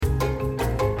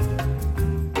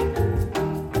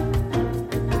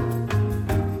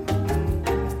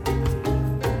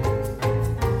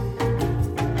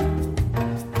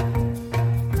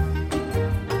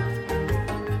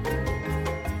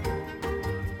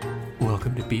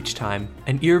welcome to Beach Time,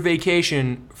 an ear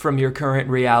vacation from your current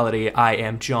reality. I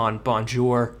am John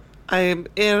Bonjour. I am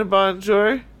Anna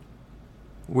Bonjour.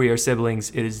 We are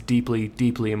siblings. It is deeply,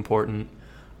 deeply important.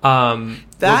 We're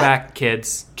back,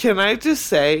 kids. Can I just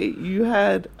say, you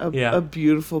had a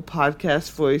beautiful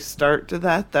podcast voice start to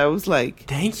that. That was like...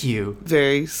 Thank you.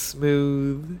 Very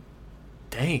smooth.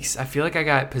 Thanks. I feel like I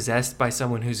got possessed by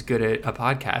someone who's good at a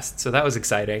podcast, so that was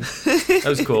exciting. That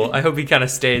was cool. I hope he kind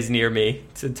of stays near me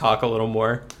to talk a little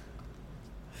more.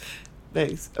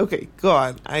 Nice. Okay, go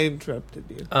on. I interrupted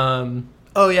you.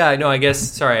 Oh, yeah, no, I guess,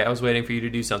 sorry, I was waiting for you to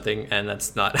do something, and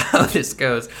that's not how this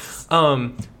goes.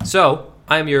 So,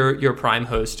 I'm your prime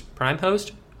host. Prime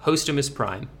host? Hostimus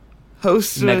Prime.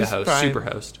 Hostimus Mega host, Prime. super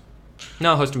host.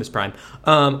 No, Hostimus Prime.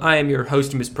 I am your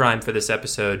Hostimus Prime for this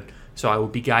episode, so I will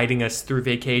be guiding us through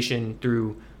vacation,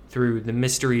 through the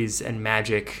mysteries and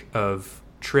magic of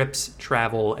trips,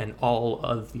 travel, and all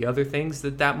of the other things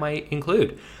that might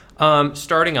include.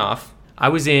 Starting off, I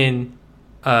was in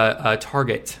a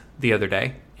Target the other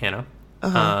day, Hannah.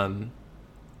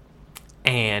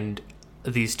 And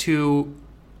these two,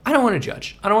 I don't want to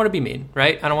judge. I don't want to be mean,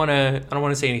 right? I don't want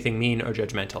to say anything mean or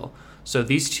judgmental. So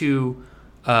these two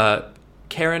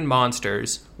Karen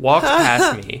monsters walked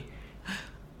past me,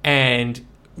 and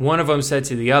one of them said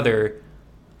to the other,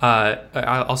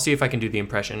 I'll see if I can do the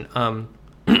impression.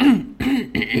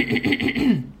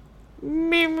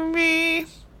 Me.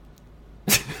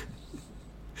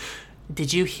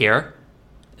 Did you hear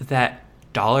that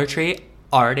Dollar Tree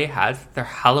already has their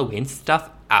Halloween stuff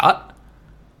out?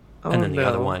 And then the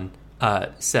other one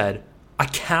said, I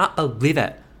cannot believe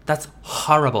it. That's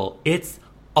horrible. It's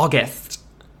August.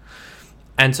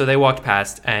 And so they walked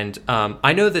past, and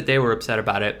I know that they were upset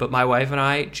about it, but my wife and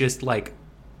I just,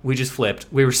 we just flipped.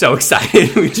 We were so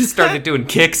excited. We just started doing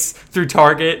kicks through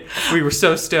Target. We were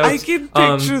so stoked. I can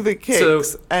picture the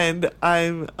kicks, and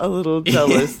I'm a little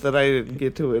jealous that I didn't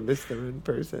get to witness them in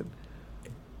person.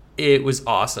 It was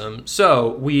awesome.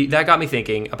 So that got me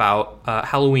thinking about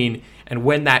Halloween and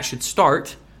when that should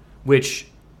start, which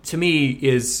to me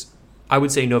is, I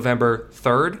would say November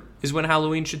 3rd is when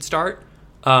Halloween should start.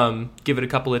 Give it a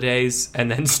couple of days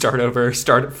and then start over,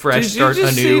 start fresh, start anew.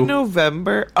 Did you just say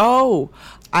November? Oh,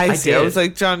 I see. Did. I was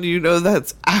like, John, you know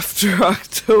that's after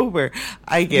October.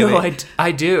 I get it. No,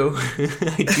 I do.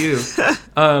 I do.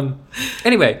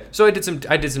 Anyway, so I did some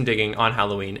digging on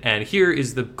Halloween, and here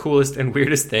is the coolest and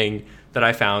weirdest thing that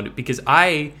I found, because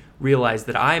I realized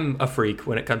that I'm a freak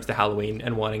when it comes to Halloween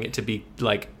and wanting it to be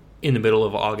like in the middle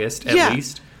of August at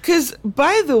least. Because,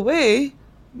 by the way,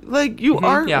 like, you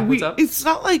are... Yeah, what's up? It's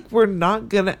not like we're not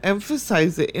going to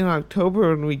emphasize it in October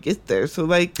when we get there. So,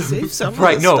 like, save some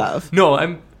right, of the stuff. No,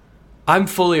 I'm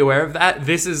fully aware of that.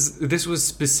 This was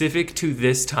specific to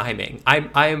this timing.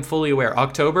 I am fully aware.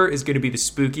 October is going to be the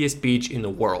spookiest beach in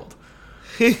the world.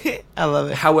 I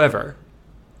love it. However,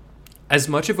 as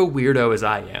much of a weirdo as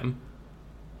I am,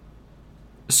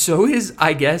 so is,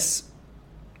 I guess,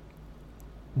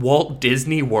 Walt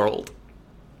Disney World.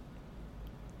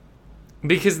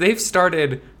 Because they've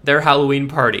started their Halloween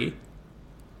party.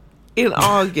 In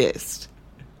August.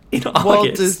 In August.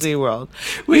 Walt Disney World.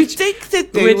 You think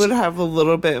that they would have a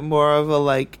little bit more of a,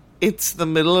 like, it's the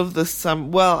middle of the summer.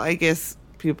 Well, I guess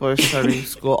people are starting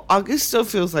school. August still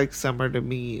feels like summer to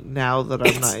me now that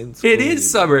I'm not in school. It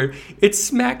is summer. It's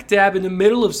smack dab in the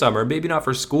middle of summer. Maybe not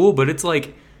for school, but it's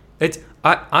like...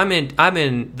 I'm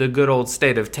in the good old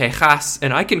state of Texas,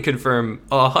 and I can confirm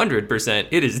 100%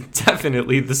 it is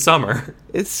definitely the summer.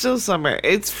 It's still summer.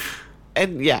 It's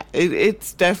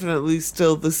definitely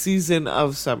still the season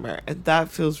of summer, and that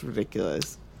feels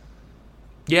ridiculous.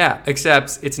 Yeah,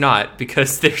 except it's not,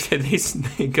 because they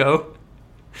go.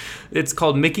 It's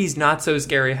called Mickey's Not So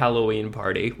Scary Halloween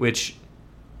Party, which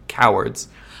cowards.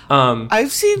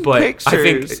 I've seen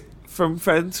pictures from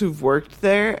friends who've worked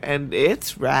there, and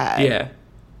it's rad.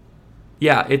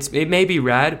 Yeah, it may be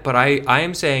rad, but I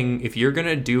am saying, if you're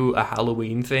gonna do a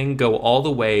Halloween thing, go all the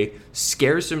way,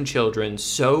 scare some children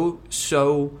so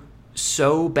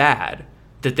bad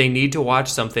that they need to watch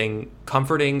something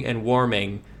comforting and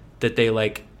warming that they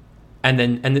like. And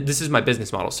this is my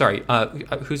business model. Sorry,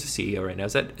 who's the CEO right now?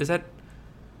 Is that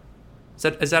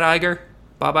Iger?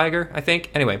 Bob Iger, I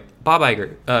think. Anyway, Bob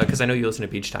Iger, because I know you listen to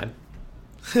Beach Time.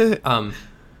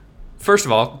 First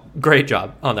of all, great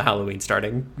job on the Halloween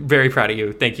starting. Very proud of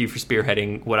you. Thank you for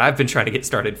spearheading what I've been trying to get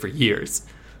started for years.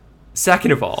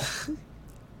 Second of all,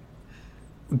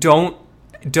 don't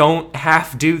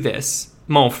half do this,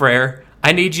 mon frere.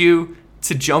 I need you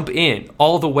to jump in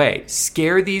all the way.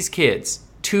 Scare these kids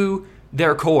to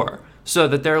their core. so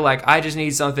that they're like, I just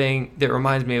need something that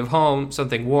reminds me of home,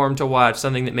 something warm to watch,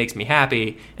 something that makes me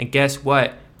happy. And guess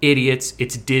what? Idiots,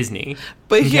 it's Disney.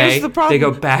 But here's the problem. They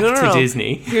go back to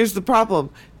Disney. Here's the problem.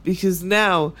 Because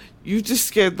now you just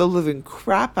scared the living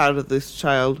crap out of this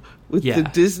child with the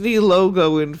Disney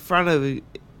logo in front of it.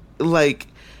 Like,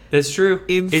 that's true.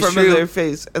 Front of their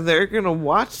face. And they're going to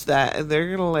watch that and they're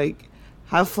going to, like,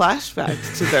 have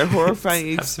flashbacks to their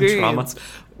horrifying experience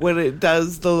when it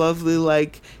does the lovely,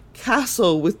 like,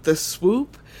 castle with the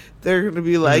swoop. They're going to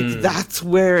be like, that's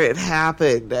where it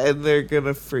happened. And they're going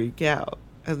to freak out.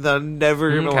 And they're never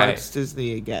going to watch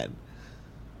Disney again.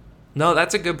 No,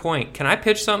 that's a good point. Can I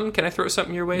pitch something? Can I throw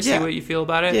something your way? See what you feel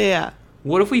about it? Yeah.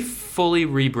 What if we fully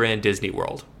rebrand Disney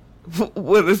World?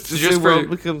 What if Disney World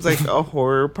becomes like a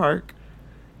horror park?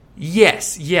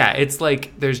 Yes. Yeah. It's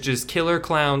like there's just killer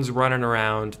clowns running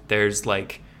around. There's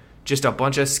like just a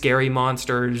bunch of scary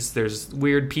monsters. There's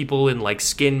weird people in like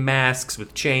skin masks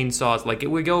with chainsaws. Like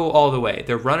we go all the way.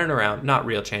 They're running around. Not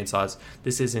real chainsaws.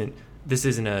 This isn't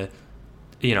a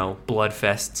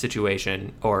bloodfest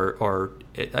situation or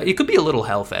it could be a little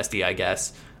hellfesty, I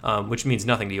guess, which means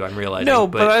nothing to you, I'm realizing. No,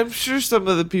 but I'm sure some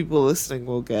of the people listening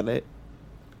will get it.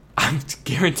 I'm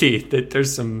guaranteed that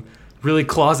there's some really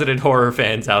closeted horror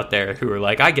fans out there who are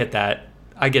like, I get that,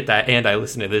 and I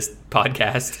listen to this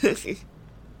podcast.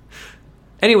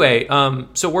 Anyway,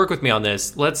 so work with me on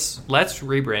this. Let's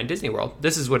rebrand Disney World.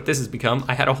 This is what this has become.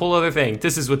 I had a whole other thing.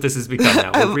 This is what this has become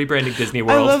now. We're rebranding Disney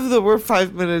World. I love that we're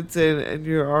 5 minutes in and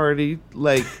you're already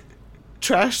like,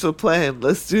 trash the plan.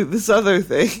 Let's do this other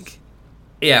thing.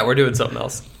 Yeah, we're doing something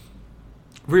else.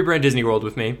 Rebrand Disney World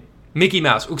with me. Mickey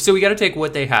Mouse. So we got to take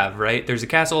what they have, right? There's a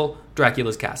castle,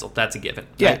 Dracula's castle. That's a given.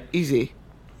 Right? Yeah, easy.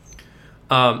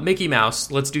 Mickey Mouse.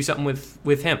 Let's do something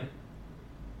with him.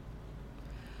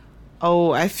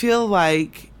 Oh, I feel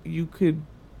like you could...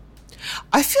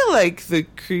 I feel like the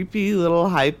creepy little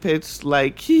high-pitched,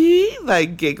 like, hee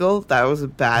like, giggle, that was a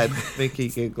bad Mickey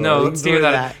giggle. No, let's do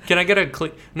that. Can I get a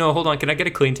clean... No, hold on. Can I get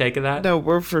a clean take of that? No,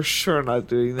 we're for sure not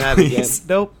doing that again.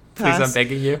 Nope. Pass. Please, I'm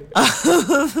begging you.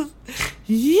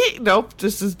 Nope,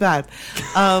 just as bad.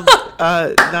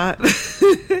 Not...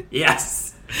 Yes.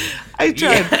 I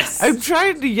tried. Yes. I'm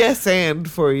trying to yes and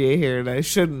for you here, and I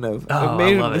shouldn't have. I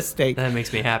made a mistake. That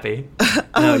makes me happy.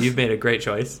 No, you've made a great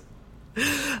choice.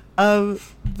 But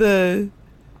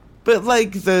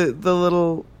like the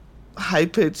little high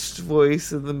pitched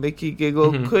voice and the Mickey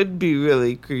giggle could be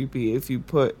really creepy if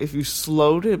you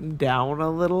slowed him down a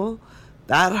little,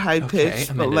 that high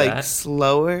pitched but like that.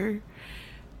 Slower,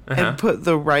 and put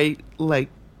the right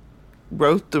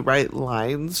wrote the right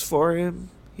lines for him.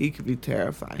 He could be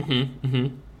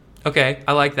terrifying. Okay,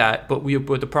 I like that. But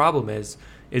the problem is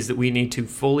that we need to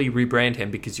fully rebrand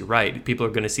him because you're right. People are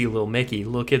going to see Little Mickey.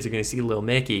 Little kids are going to see Little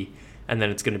Mickey. And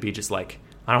then it's going to be just like,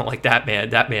 I don't like that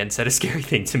man. That man said a scary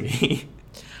thing to me.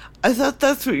 I thought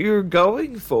that's what you were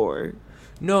going for.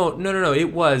 No.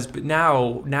 It was. But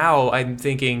now I'm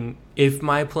thinking if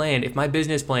my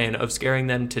business plan of scaring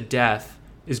them to death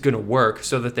is going to work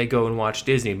so that they go and watch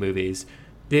Disney movies,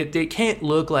 they can't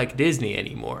look like Disney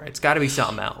anymore. It's got to be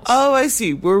something else. Oh, I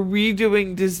see. We're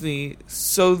redoing Disney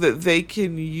so that they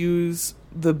can use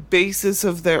the basis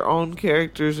of their own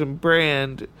characters and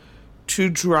brand to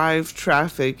drive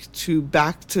traffic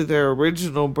back to their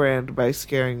original brand by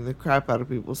scaring the crap out of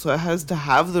people. So it has to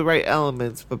have the right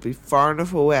elements, but be far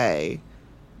enough away.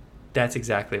 That's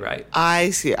exactly right. I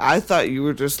see. I thought you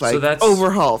were just like,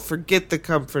 overhaul, forget the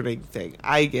comforting thing.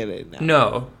 I get it now.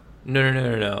 No.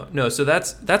 So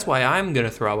that's why I'm going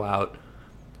to throw out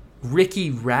Ricky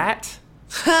Rat,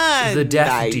 the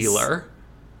death dealer.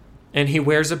 And he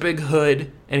wears a big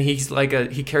hood, and he's like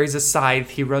he carries a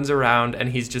scythe, he runs around, and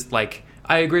he's just like,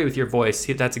 I agree with your voice.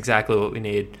 That's exactly what we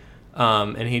need.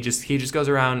 And he just goes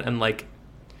around and like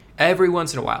every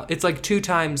once in a while, it's like 2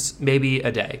 times maybe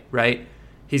a day, right?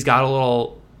 He's got a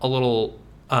little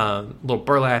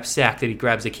burlap sack that he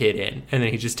grabs a kid in, and then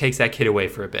he just takes that kid away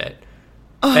for a bit.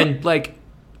 And like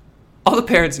all the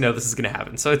parents know this is going to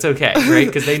happen, so it's okay, right?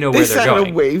 Because they know where they're going. They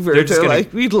sign a waiver. They're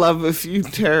like, we'd love if you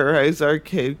terrorize our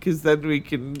kid, because then we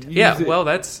can use it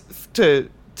that's to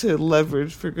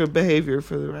leverage for good behavior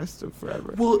for the rest of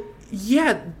forever. Well,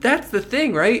 yeah, that's the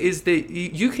thing, right? Is that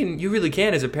you really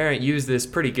can, as a parent, use this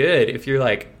pretty good if you're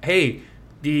like, hey,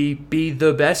 be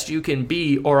the best you can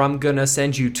be, or I'm gonna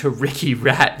send you to Ricky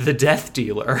Rat, the death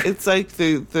dealer. It's like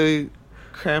the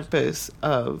Krampus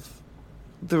of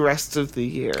the rest of the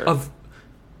year.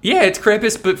 It's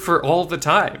Krampus, but for all the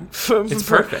time. It's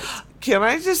perfect. Can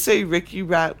I just say Ricky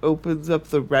Rat opens up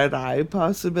the red eye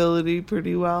possibility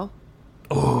pretty well?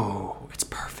 Oh, it's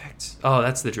perfect. Oh,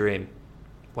 that's the dream.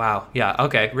 Wow. Yeah.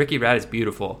 Okay. Ricky Rat is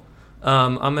beautiful.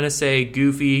 I'm gonna say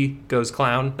Goofy goes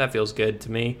clown. That feels good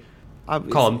to me.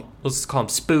 Obviously. Let's call him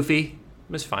Spoofy.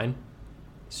 It's fine.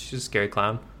 It's just a scary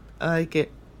clown. I like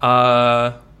it.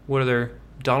 What other?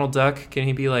 Donald Duck? Can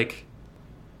he be like?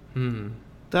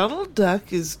 Donald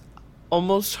Duck is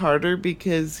almost harder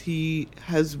because he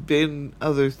has been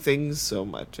other things so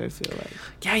much, I feel like.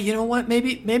 Yeah, you know what?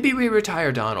 Maybe we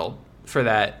retire Donald for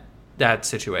that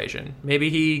situation. Maybe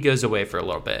he goes away for a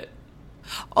little bit.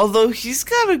 Although he's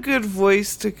got a good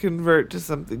voice to convert to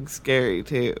something scary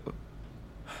too.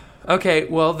 Okay,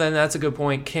 well then that's a good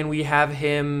point. Can we have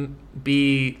him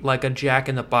be like a Jack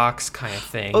in the Box kind of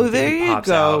thing? Oh, there you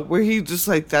go. Out? Where he just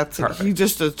like he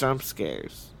just does jump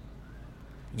scares.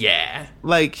 Yeah.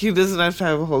 Like, he doesn't have to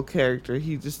have a whole character.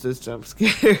 He just does jump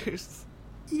scares.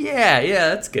 Yeah,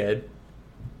 that's good.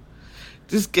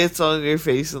 Just gets on your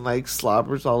face and, like,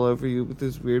 slobbers all over you with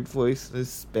his weird voice and his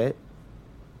spit.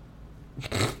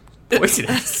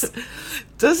 Poisonous.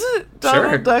 Doesn't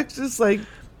Donald Duck just, like,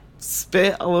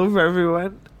 spit all over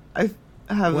everyone? I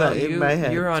have that in my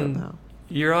head somehow.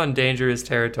 You're on dangerous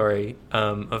territory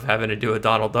of having to do a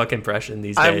Donald Duck impression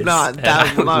these days. I'm not.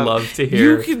 I would love to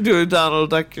hear. You can do a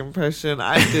Donald Duck impression.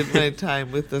 I did my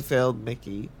time with the failed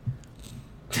Mickey.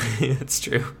 That's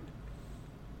true.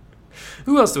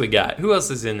 Who else do we got? Who else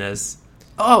is in this?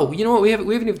 Oh, you know what? We haven't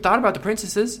even thought about the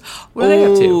princesses. What are they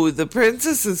up to? Oh, the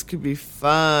princesses could be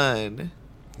fun.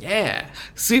 Yeah.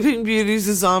 Sleeping Beauty's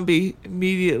a zombie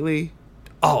immediately.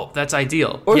 Oh, that's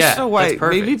ideal. Or yeah, Snow White,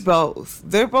 maybe both.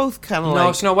 They're both kind of like...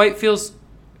 No, Snow White feels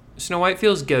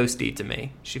ghosty to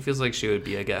me. She feels like she would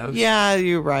be a ghost. Yeah,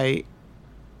 you're right.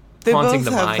 They Haunting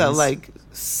both have that, like,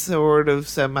 sort of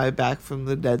semi-back from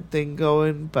the dead thing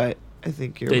going, but I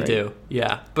think you're right. They do,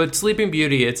 yeah. But Sleeping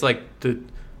Beauty, it's like the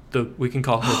we can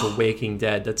call her the Waking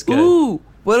Dead. That's good. Ooh,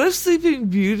 what if Sleeping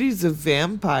Beauty's a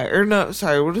vampire? Or no,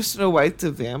 sorry, what if Snow White's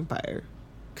a vampire?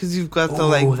 Because you've got the,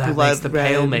 like, that blood makes the red.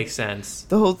 pale make sense.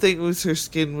 The whole thing was her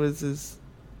skin was as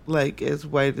white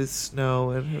as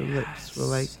snow, and her lips were,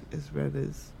 like, as red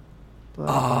as blood.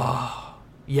 Oh,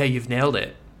 yeah, you've nailed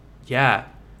it. Yeah.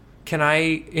 Can I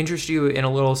interest you in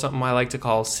a little something I like to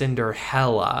call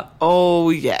Cinderella? Oh,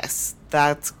 yes.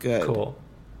 That's good. Cool.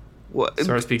 What?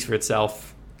 Sort of speaks for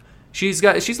itself. She's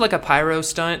like a pyro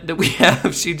stunt that we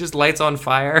have. She just lights on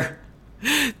fire.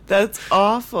 That's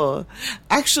awful.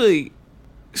 Actually...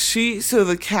 So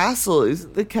the castle,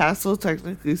 isn't the castle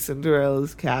technically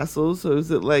Cinderella's castle? So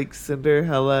is it like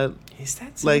Cinderella, is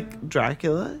that like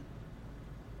Dracula?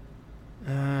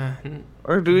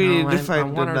 Or do we need to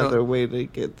find another way to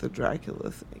get the Dracula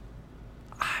thing?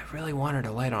 I really want her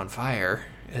to light on fire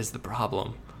is the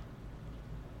problem.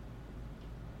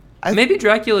 Maybe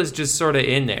Dracula's just sort of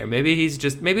in there.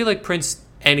 Maybe like Prince,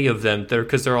 any of them,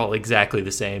 because they're all exactly the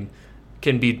same,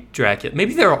 can be Dracula.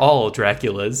 Maybe they're all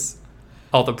Draculas.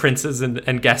 All the princes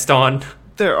and Gaston.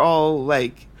 They're all,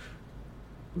 like,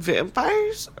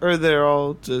 vampires? Or they're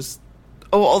all just...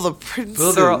 Oh, all the princes.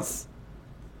 Well, they're all...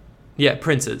 Yeah,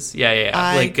 princes. Yeah.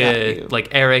 Like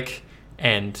Eric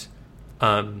and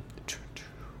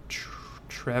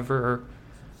Trevor.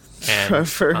 And,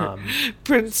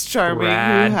 Prince Charming,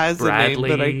 who has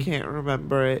Bradley, a name, but I can't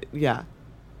remember it. Yeah.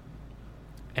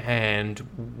 And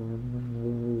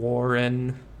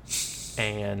Warren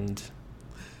and...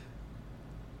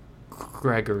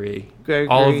 Gregory.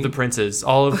 All of the princes,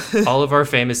 all of our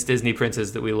famous Disney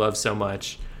princes that we love so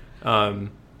much, and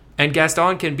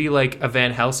Gaston can be like a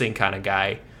Van Helsing kind of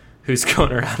guy who's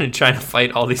going around and trying to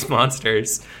fight all these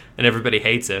monsters, and everybody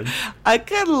hates him. I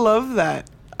kind of love that.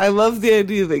 I love the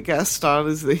idea that Gaston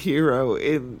is the hero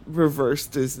in reverse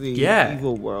Disney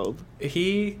evil world.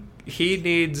 He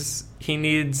needs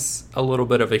a little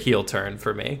bit of a heel turn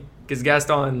for me because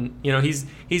Gaston,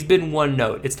 he's been one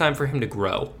note. It's time for him to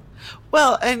grow.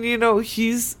 Well, and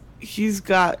he's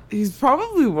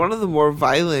probably one of the more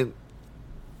violent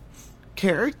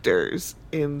characters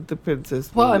in the Princess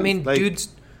movies. Well, I mean,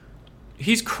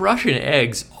 he's crushing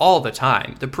eggs all the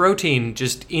time. The protein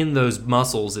just in those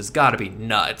muscles has got to be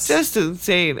nuts. Just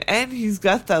insane. And he's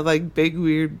got that, like, big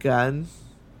weird gun.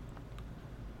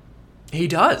 He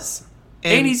does.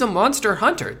 And he's a monster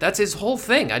hunter. That's his whole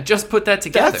thing. I just put that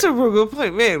together. That's a real good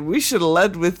point. Man, we should have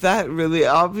led with that really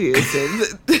obvious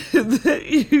that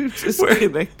you just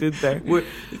connected there.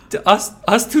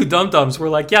 Us two dum-dums were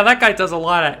like, yeah, that guy does a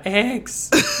lot of eggs.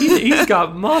 He's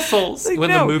got muscles. Like,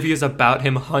 the movie is about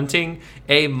him hunting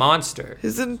a monster.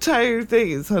 His entire thing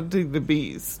is hunting the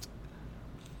beast.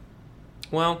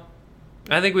 Well...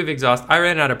 I think we've exhausted... I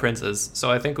ran out of princes, so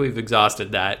I think we've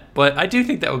exhausted that. But I do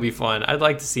think that would be fun. I'd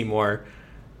like to see more.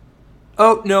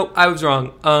 Oh no, I was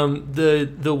wrong.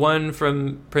 The one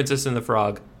from Princess and the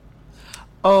Frog.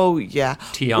 Oh yeah,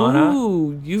 Tiana.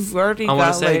 Ooh, you've already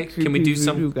got like creepy can we do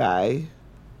voodoo guy.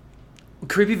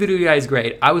 Creepy voodoo guy is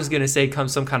great. I was gonna say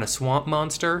some kind of swamp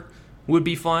monster would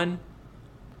be fun.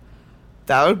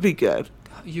 That would be good.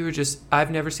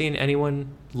 I've never seen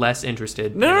anyone less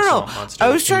interested in a swamp monster. I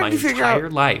was trying to figure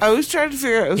out. Life. I was trying to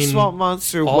figure out if swamp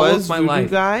monster was voodoo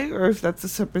guy or if that's a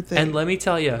separate thing. And let me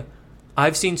tell you,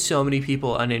 I've seen so many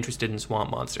people uninterested in swamp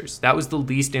monsters. That was the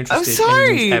least interested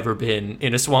anyone's ever been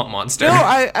in a swamp monster. No,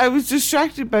 I was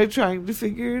distracted by trying to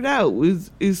figure it out.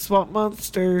 Is swamp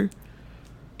monster?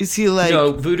 Is he like...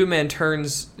 No, Voodoo Man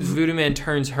turns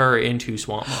her into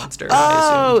swamp monster.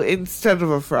 Oh, instead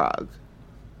of a frog.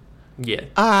 Yeah.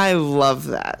 I love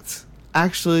that.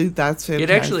 Actually, that's fantastic.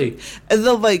 It actually... And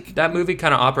then, like... That movie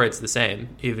kind of operates the same,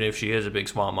 even if she is a big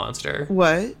swamp monster.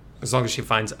 What? As long as she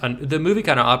finds... the movie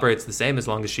kind of operates the same as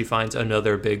long as she finds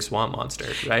another big swamp monster,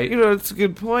 right? You know, it's a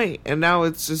good point. And now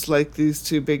it's just like these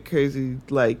two big, crazy,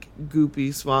 like,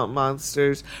 goopy swamp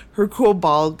monsters. Her cool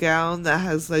ball gown that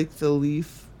has, like, the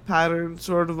leaf pattern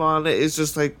sort of on it is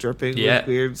just, like, dripping with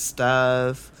weird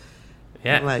stuff.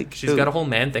 Yeah, and, like, she's got a whole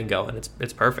man thing going.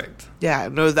 It's perfect. Yeah,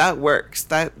 no, that works.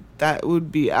 That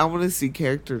would be... I want to see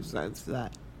character designs for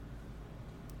that.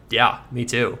 Yeah, me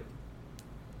too.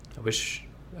 I wish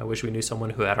we knew someone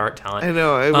who had art talent. I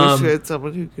know. I wish we had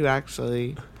someone who could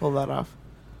actually pull that off.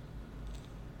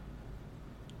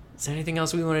 Is there anything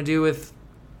else we want to do with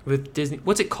Disney?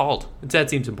 What's it called? That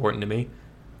seems important to me.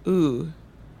 Ooh.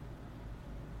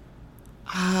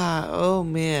 Oh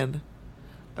man.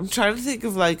 I'm trying to think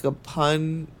of like a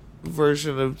pun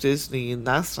version of Disney, and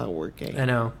that's not working. I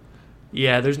know.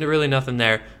 Yeah, there's really nothing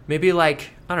there. Maybe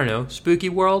like, I don't know, Spooky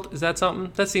World? Is that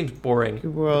something? That seems boring. Spooky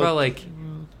World. About like...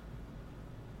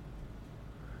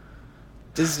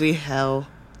 Disney Hell.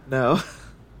 No.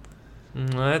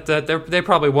 They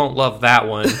probably won't love that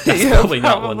one. That's probably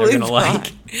not one they're going to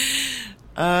like.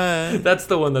 That's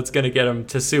the one that's going to get them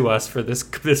to sue us for this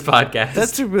podcast.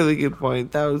 That's a really good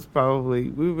point. That was probably...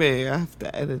 We may have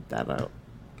to edit that out.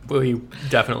 We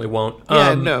definitely won't.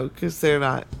 Yeah, no, because they're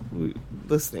not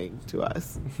listening to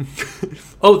us.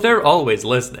 Oh, they're always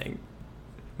listening.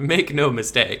 Make no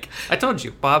mistake. I told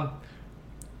you, Bob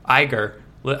Iger.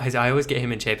 I always get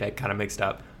him and Chapek kind of mixed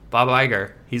up. Bob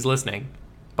Iger, he's listening.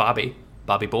 Bobby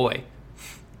Boy,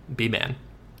 B-Man.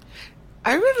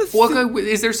 I read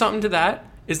is there something to that?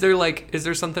 Is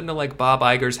there something to like Bob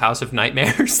Iger's House of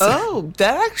Nightmares? Oh,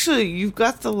 that actually, you've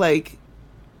got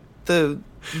the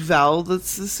vowel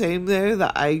that's the same there,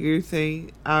 the Iger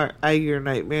thing, our Iger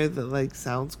Nightmare that like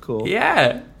sounds cool.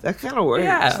 Yeah. That kind of works.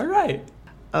 Yeah, all right.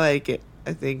 I like it.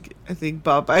 I think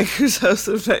Bob Iger's House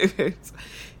of Nightmares,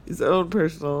 his own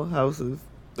personal house of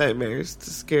nightmares to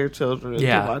scare children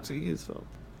into watching his film.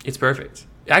 It's perfect.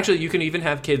 Actually, you can even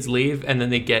have kids leave and then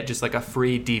they get just like a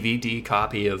free DVD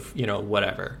copy of,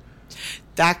 whatever.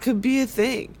 That could be a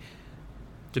thing.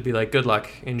 To be like, good luck,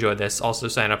 enjoy this. Also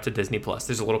sign up to Disney Plus.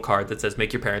 There's a little card that says,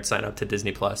 make your parents sign up to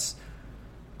Disney Plus.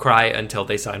 Cry until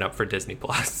they sign up for Disney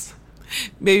Plus.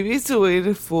 Maybe it's a way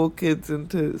to fool kids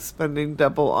into spending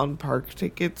double on park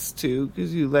tickets too,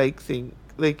 because you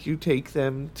you take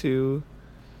them to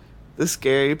the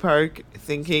scary park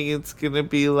thinking it's gonna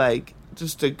be like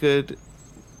just a good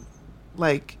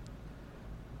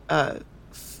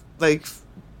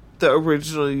the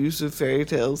original use of fairy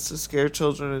tales to scare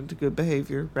children into good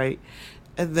behavior, right?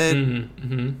 And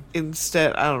then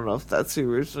instead, I don't know if that's the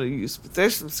original use, but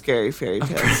there's some scary fairy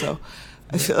tales, so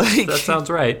I feel like that sounds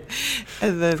right.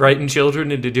 And then frighten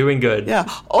children into doing good. Yeah,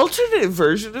 alternate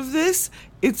version of this.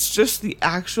 It's just the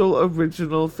actual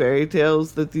original fairy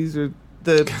tales that these are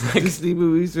the Disney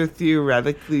movies are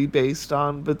theoretically based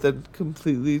on, but then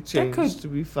completely changed to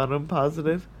be fun and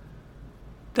positive.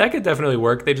 That could definitely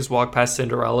work. They just walk past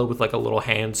Cinderella with like a little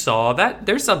handsaw.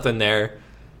 There's something there.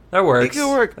 That works. It could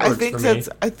work. I think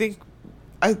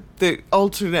the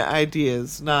alternate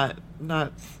ideas, not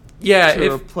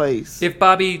to replace. If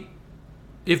Bobby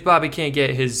can't get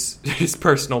his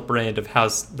personal brand of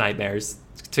House Nightmares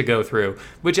to go through,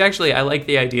 which actually I like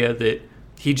the idea that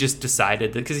he just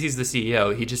decided that, because he's the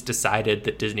CEO, he just decided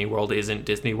that Disney World isn't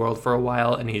Disney World for a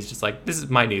while, and he's just like, this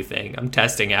is my new thing. I'm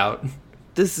testing out.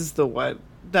 This is the one.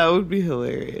 That would be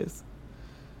hilarious.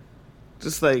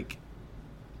 Just like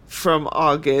from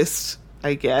August,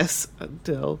 I guess,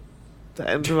 until the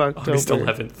end of October. August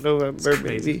 11th. November,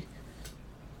 maybe.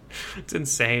 It's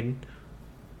insane.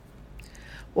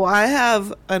 Well, I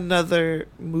have another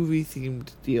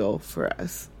movie-themed deal for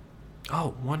us.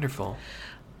 Oh, wonderful.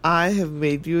 I have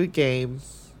made you a game.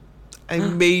 I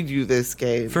made you this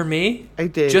game. For me? I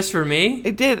did. Just for me?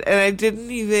 I did, and I didn't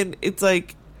even... It's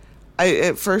like...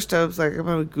 At first I was like, I'm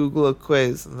going to Google a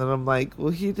quiz, and then I'm like, well,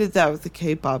 he did that with the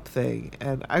K-pop thing.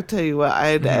 And I tell you what, I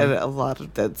had to edit a lot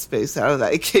of dead space out of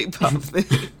that K-pop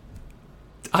thing.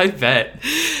 I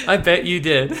bet you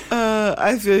did.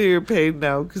 I feel your pain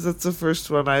now, because that's the first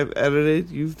one I've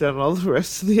edited. You've done all the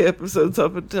rest of the episodes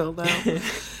up until now.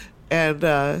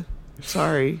 And,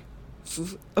 sorry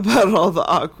about all the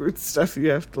awkward stuff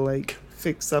you have to, like,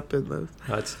 fix up in those.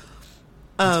 That's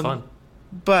fun.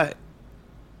 But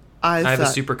I have a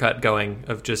supercut going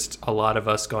of just a lot of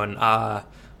us going,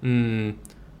 and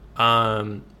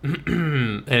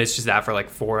it's just that for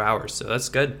like 4 hours, so that's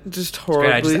good. Just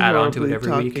horribly, I just add on to it every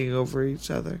talking week. Over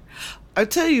each other. I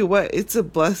tell you what, it's a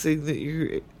blessing that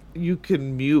you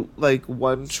can mute like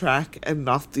one track and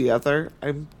not the other.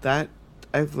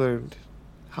 I've learned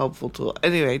helpful tool.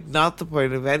 Anyway, not the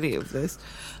point of any of this.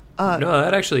 No,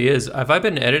 that actually is. Have I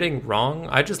been editing wrong?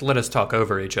 I just let us talk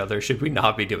over each other. Should we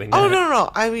not be doing that? Oh,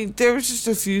 no. I mean, there was just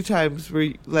a few times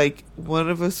where, like, one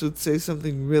of us would say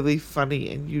something really funny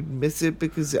and you'd miss it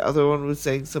because the other one was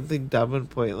saying something dumb and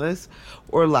pointless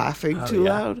or laughing too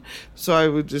loud. So I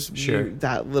would just mute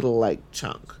that little, like,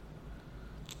 chunk.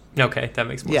 Okay, that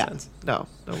makes more sense. No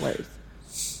worries.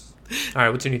 All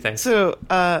right, what's your new thing? So,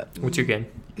 what's your game?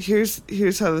 Here's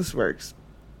how this works.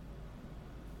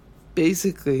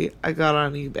 Basically, I got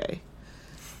on eBay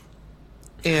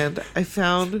and I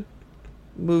found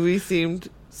movie-themed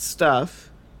stuff.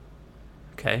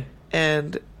 Okay.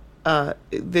 And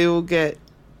they will get...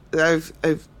 I've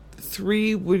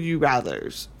 3 Would You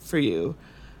Rathers for you.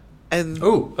 And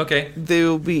okay. They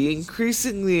will be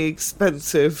increasingly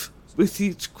expensive with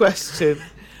each question.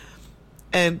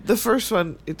 And the first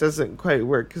one, it doesn't quite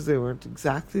work because they weren't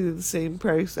exactly the same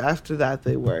price. After that,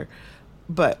 they were.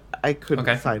 But I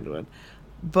couldn't find one.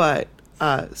 But,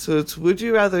 so it's, would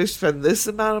you rather spend this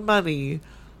amount of money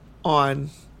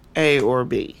on A or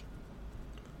B?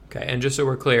 Okay, and just so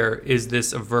we're clear, is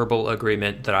this a verbal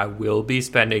agreement that I will be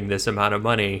spending this amount of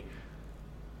money?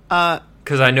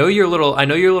 Because I know your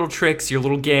little tricks, your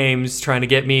little games, trying to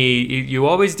get me. You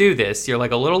always do this. You're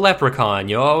like a little leprechaun.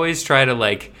 You always try to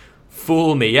like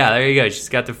fool me. Yeah, there you go. She's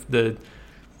got the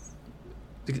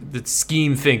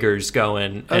scheme fingers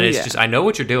going, and it's just, I know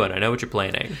what you're doing. I know what you're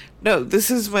planning. No,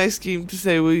 this is my scheme to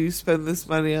say, will you spend this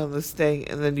money on this thing?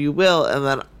 And then you will, and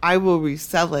then I will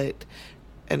resell it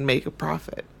and make a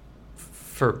profit.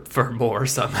 For more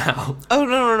somehow. Oh,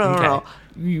 no.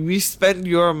 We spend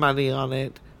your money on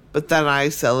it, but then I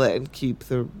sell it and keep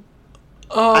the...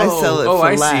 I sell it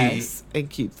for less and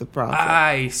keep the profit.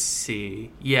 I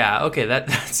see. Yeah, okay, that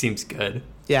seems good.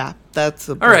 Yeah, that's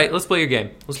the point. All right, let's play your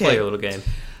game. Let's play your little game.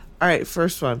 All right,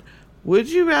 first one. Would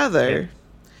you rather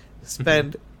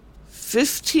spend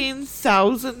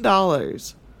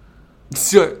 $15,000?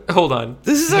 So, hold on.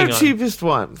 This is our cheapest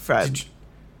one, Fred.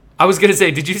 I was going to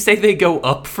say, did you say they go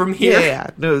up from here? Yeah.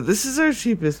 No, this is our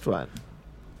cheapest one.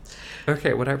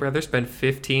 Okay, would I rather spend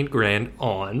 $15,000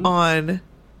 on? On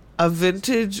a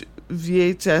vintage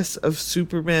VHS of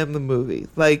Superman the movie,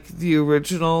 like the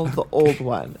original, the old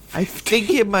one. I think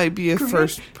it might be a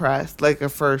first press, like a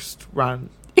first run.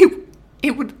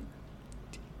 It would.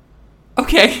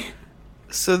 Okay.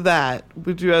 So that,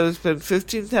 would you rather spend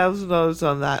 $15,000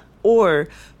 on that or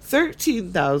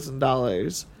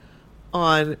 $13,000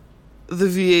 on the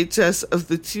VHS of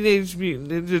the Teenage Mutant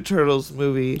Ninja Turtles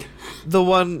movie, the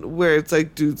one where it's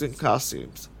like dudes in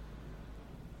costumes?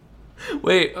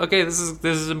 Wait, okay, this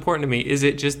is important to me. Is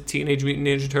it just Teenage Mutant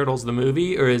Ninja Turtles the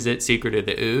movie, or is it Secret of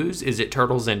the Ooze? Is it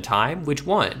Turtles in Time? Which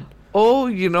one? Oh,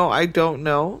 I don't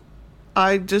know.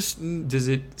 Does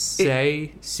it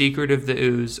say Secret of the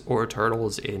Ooze or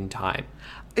Turtles in Time?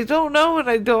 I don't know, and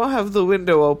I don't have the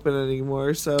window open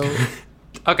anymore, so...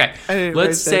 Okay,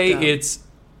 let's say it's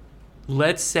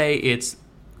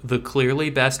the clearly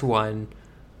best one,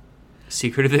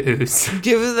 Secret of the Ooze.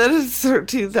 Given that it's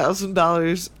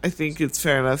 $13,000, I think it's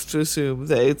fair enough to assume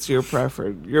that it's your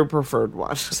preferred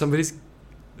one. Somebody's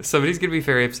gonna be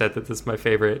very upset that this is my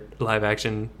favorite live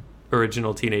action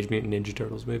original Teenage Mutant Ninja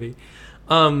Turtles movie.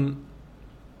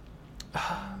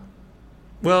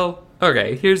 Well,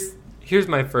 okay, here's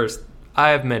my first. I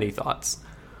have many thoughts.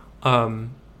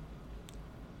 I'm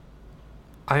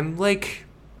like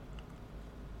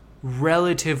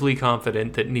relatively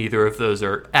confident that neither of those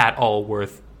are at all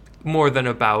worth more than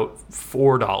about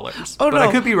 $4. Oh, but no.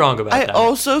 I could be wrong about that. I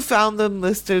also found them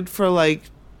listed for like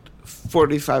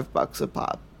 $45 a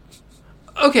pop.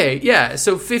 Okay, yeah,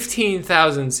 so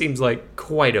 $15,000 seems like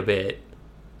quite a bit.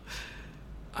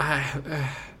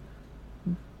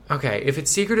 Okay, if it's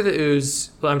Secret of the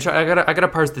Ooze, well, I gotta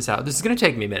parse this out. This is gonna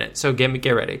take me a minute, so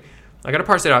get ready. I gotta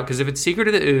parse it out because if it's Secret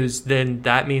of the Ooze, then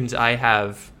that means I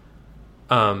have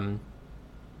a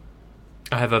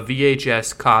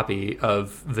VHS copy of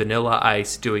Vanilla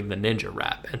Ice doing the ninja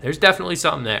rap, and there's definitely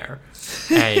something there,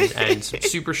 and some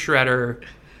Super Shredder,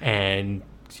 and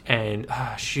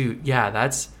shoot, yeah,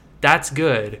 that's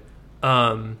good.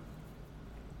 But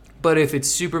if it's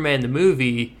Superman the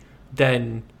movie,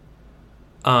 then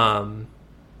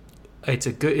it's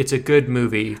a good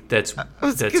movie that's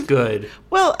good.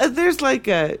 Well, there's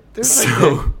a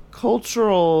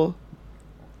cultural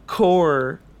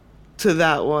core to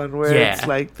that one where it's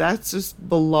like that just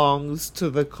belongs to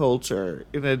the culture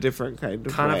in a different kind of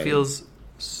way. Kind of feels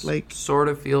sort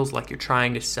of feels like you're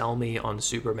trying to sell me on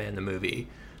Superman the movie.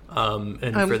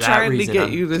 And I'm for that trying reason, to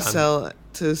get you to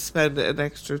spend an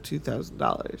extra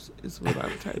 $2,000 is what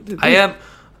I'm trying to do. I am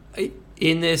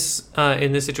in this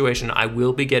situation. I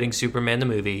will be getting Superman the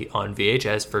movie on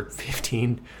VHS for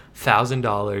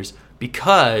 $15,000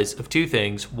 because of two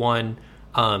things. One,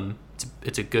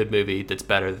 it's a good movie that's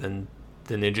better than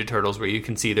the Ninja Turtles, where you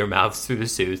can see their mouths through the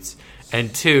suits,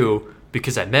 and two,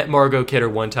 because I met Margot Kidder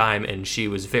one time and she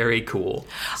was very cool.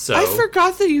 So I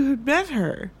forgot that you had met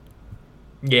her.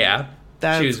 Yeah,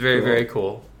 she was very, very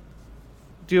cool.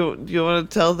 Do you want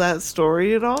to tell that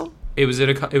story at all? It was at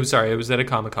a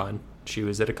Comic-Con. She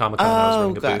was at a Comic-Con I was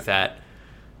running a booth at.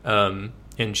 And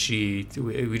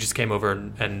we just came over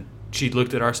and she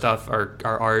looked at our stuff, our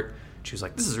art. She was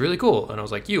like, "This is really cool." And I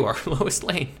was like, "You are Lois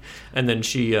Lane." And then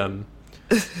she was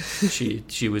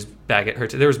back at her.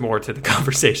 There was more to the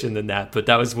conversation than that, but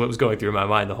that was what was going through my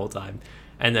mind the whole time.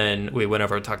 And then we went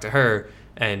over and talked to her,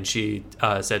 and she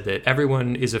said that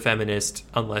everyone is a feminist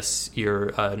unless you're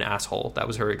an asshole. That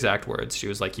was her exact words. She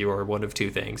was like, "You are one of two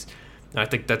things." And I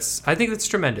think that's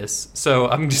tremendous. So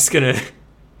I'm just gonna.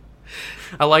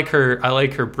 I like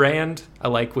her brand. I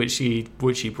like what she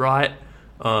brought.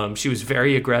 She was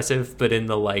very aggressive, but in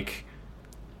the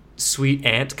sweet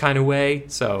aunt kind of way.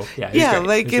 So yeah,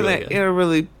 great. In a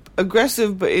really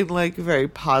aggressive, but in a very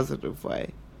positive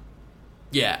way.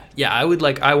 Yeah. I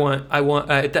want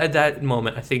at that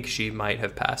moment. I think she might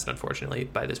have passed, unfortunately,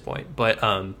 by this point. But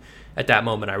at that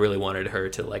moment, I really wanted her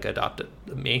to adopt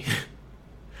me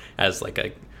as a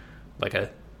I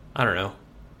don't know,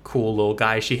 cool little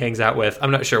guy she hangs out with.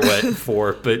 I'm not sure what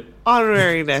for, but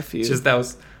honorary nephew. Just that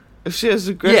was. If she has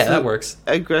aggressive, that works.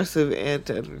 Aggressive aunt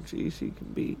energy, she can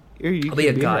be, or you I'll can be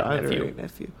her god honorary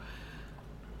nephew.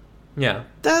 Yeah,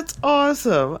 that's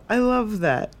awesome. I love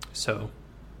that. So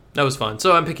that was fun.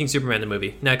 So I'm picking Superman the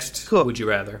movie next. Cool. Would you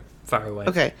rather? Fire away.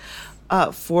 Okay,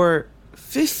 for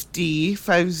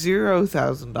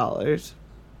 $50,000.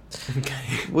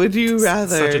 Okay. Would you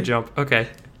rather? Such a jump. Okay.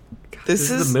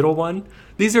 This is the middle one.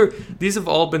 These have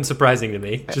all been surprising to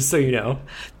me, just so you know.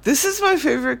 This is my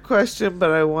favorite question, but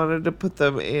I wanted to put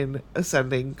them in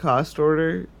ascending cost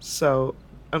order, so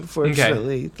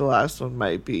unfortunately the last one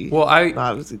might be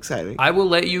not as exciting. I will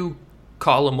let you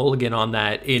call a mulligan on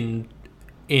that in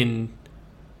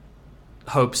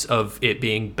hopes of it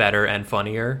being better and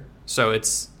funnier. So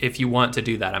if you want to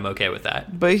do that, I'm okay with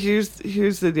that. But here's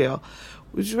the deal.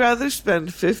 Would you rather spend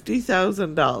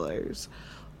 $50,000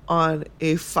 on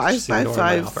a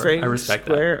 5x5 frame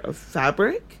square of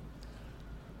fabric,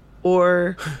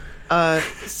 or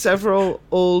several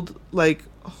old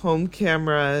home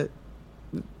camera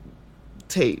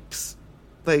tapes?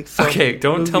 Okay,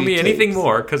 don't tell me anything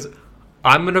more, because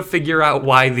I'm gonna figure out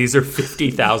why these are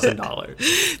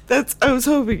 $50,000. I was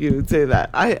hoping you would say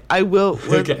that. I will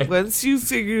once you've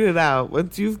figured it out.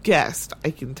 Once you've guessed,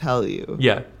 I can tell you.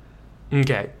 Yeah.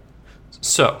 Okay.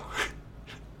 So.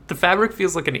 The fabric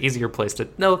feels like an easier place to...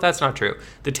 No, that's not true.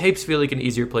 The tapes feel like an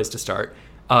easier place to start.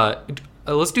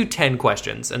 Let's do 10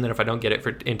 questions, and then if I don't get it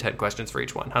in 10 questions for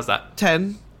each one. How's that?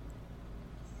 10?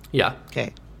 Yeah.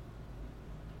 Okay.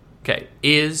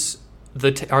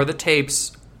 Are the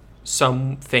tapes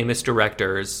some famous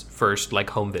director's first,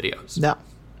 home videos? No.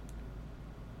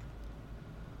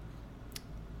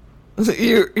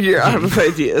 You're out of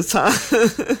ideas, huh?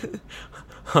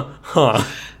 Huh.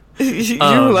 You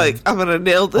were like, I'm going to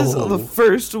nail this on the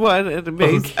first one and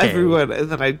amaze everyone. And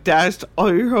then I dashed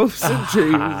all your hopes and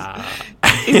dreams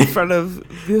in front of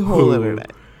the whole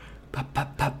internet.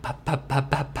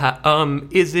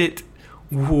 Is it...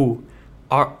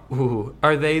 Are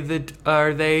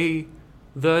they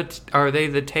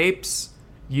the tapes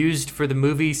used for the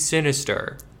movie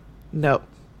Sinister? No.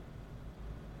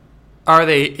 Are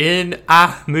they in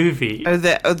a movie? Are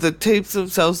the tapes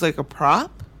themselves like a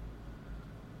prop?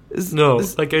 Is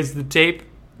the tape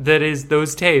that is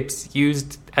those tapes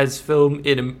used as film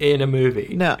in a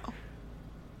movie? No.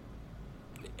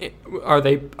 Are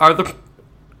the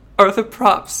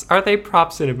props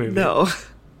in a movie? No.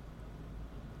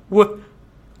 What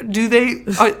do they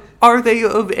are they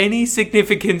of any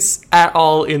significance at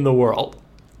all in the world?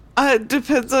 It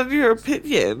depends on your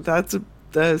opinion. That's it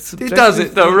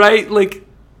doesn't though, right? Like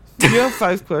you have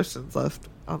 5 questions left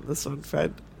on this one,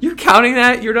 Fred. You're counting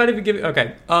that? You're not even giving...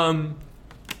 Okay.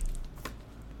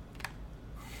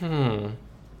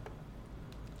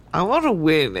 I want to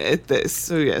win at this,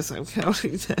 so yes, I'm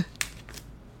counting that.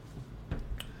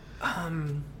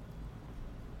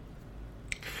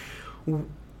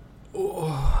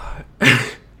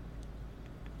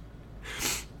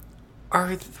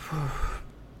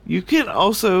 You can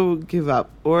also give up,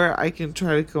 or I can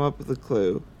try to come up with a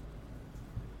clue.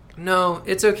 No,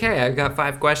 it's okay. I've got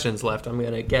 5 questions left. I'm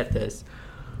going to get this.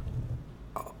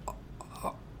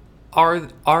 Are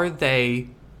they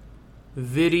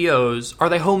videos? Are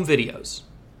they home videos?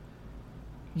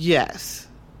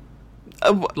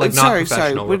 Like not sorry.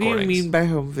 professional What recordings. do you mean by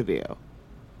home video?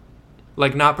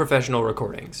 Like not professional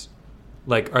recordings.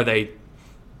 Like are they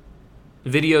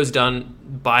videos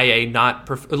done by a not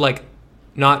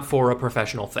for a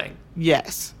professional thing?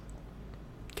 Yes.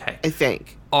 Okay. I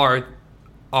think. Are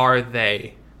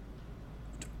they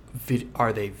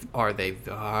videos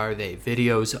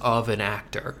of an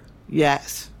actor?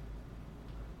 Yes.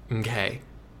 Okay.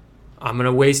 I'm going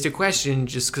to waste a question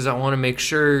just cuz I want to make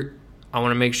sure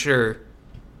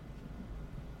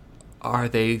are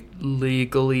they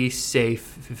legally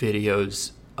safe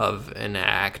videos of an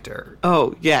actor?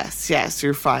 Oh, yes,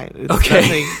 you're fine. It's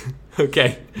okay.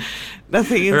 Okay.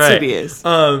 Nothing insidious.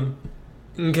 Right.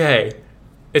 Okay.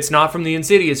 It's not from the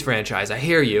Insidious franchise. I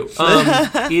hear you.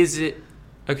 Is it...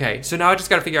 Okay, so now I just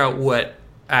got to figure out what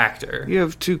actor. You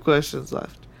have 2 questions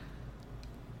left.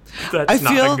 That's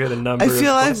not a good number. I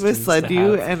feel I've misled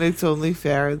you, have. And it's only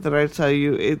fair that I tell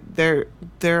you they're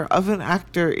of an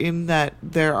actor in that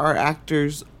there are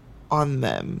actors on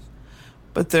them,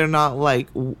 but they're not like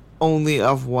only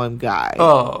of one guy.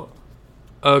 Oh,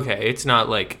 okay. It's not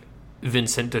like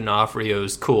Vincent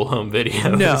D'Onofrio's Cool Home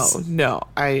Videos. No,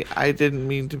 I didn't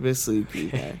mean to mislead you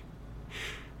there.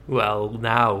 Well,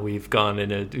 now we've gone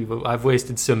I've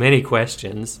wasted so many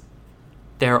questions.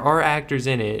 There are actors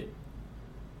in it,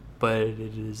 but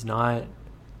it is not...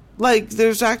 Like,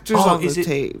 there's actors on the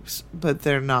tapes, but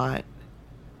they're not...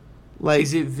 Like,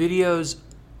 is it videos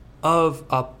of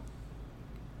a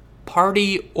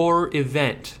party or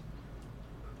event?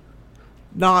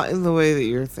 Not in the way that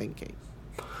you're thinking.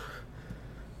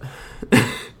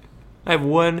 I have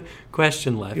 1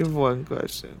 question left. You have 1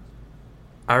 question.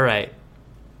 All right.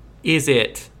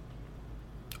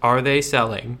 Are they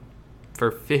selling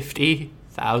for $50,000?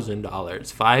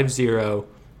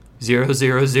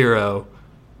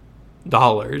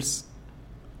 $50,000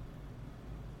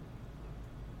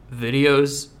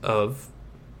 videos of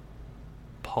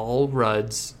Paul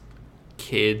Rudd's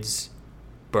kid's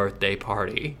birthday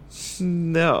party?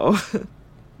 No.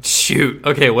 Shoot.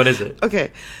 Okay, what is it?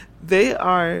 Okay. They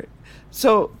are...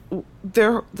 So,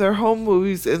 they're home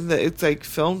movies in that it's, like,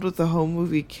 filmed with a home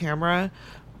movie camera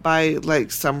by,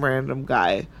 like, some random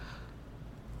guy.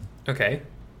 Okay.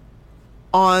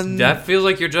 That feels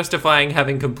like you're justifying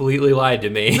having completely lied to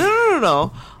me.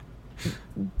 No.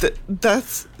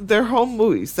 That's their home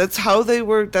movies. That's how they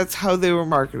were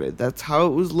marketed. That's how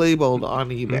it was labeled on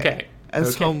eBay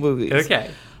as home movies.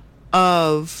 Okay.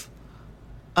 Of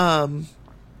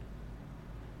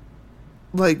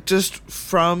like just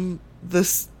from the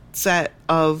set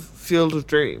of Field of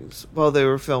Dreams while they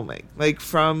were filming. Like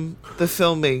from the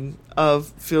filming of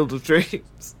Field of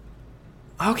Dreams.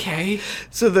 Okay.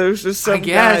 So there's just some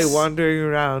guy wandering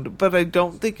around, but I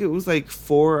don't think it was like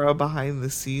for a behind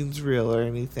the scenes reel or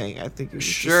anything. I think it was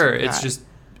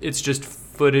it's just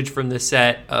footage from the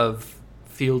set of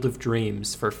Field of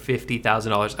Dreams for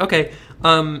 $50,000. Okay.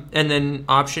 And then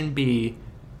option B,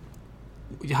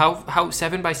 how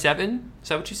 7x7? Is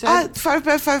that what you said?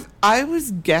 5x5. I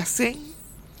was guessing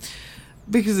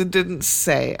because it didn't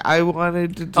say. I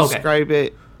wanted to describe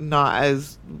it not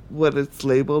as what it's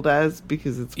labeled as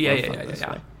because it's more fun this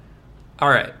way. All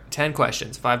right, 10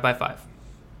 questions, 5x5.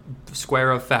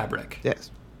 Square of fabric.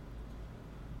 Yes.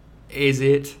 Is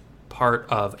it part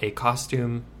of a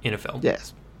costume in a film?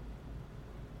 Yes.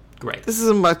 Great. This is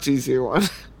a much easier one.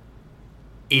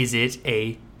 Is it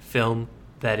a film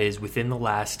that is within the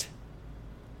last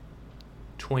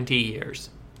 20 years?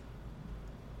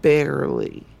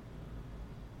 Barely.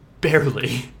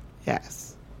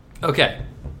 Yes. Okay.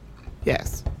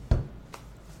 Yes.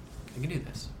 We can do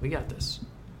this. We got this.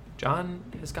 John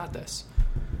has got this.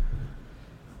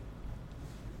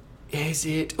 Is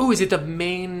it the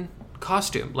main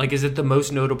costume? Like, is it the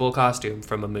most notable costume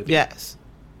from a movie? Yes.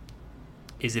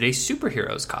 Is it a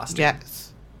superhero's costume?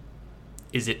 Yes.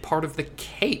 Is it part of the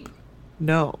cape?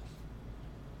 No.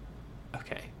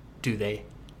 Okay. Do they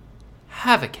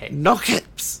have a cape? No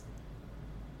capes.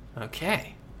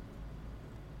 Okay.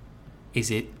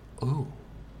 Is it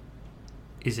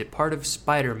part of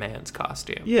Spider-Man's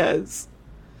costume? Yes.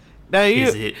 Now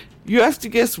you have to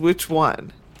guess which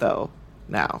one, though,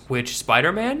 now. Which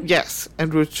Spider-Man? Yes,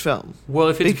 and which film. Well,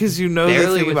 if it's because you know barely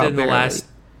the thing within about the barely. last...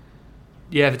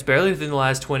 Yeah, if it's barely within the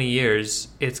last 20 years,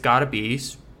 it's got to be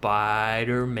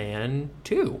Spider-Man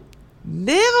 2.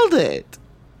 Nailed it.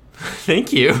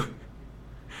 Thank you.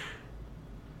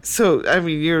 So, I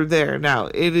mean, you're there now.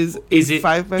 It is... Is it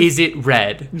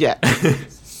red? Yeah.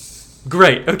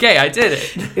 Great. Okay, I did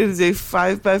it. It is a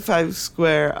 5x5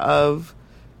 square of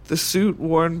the suit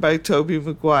worn by Tobey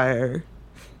Maguire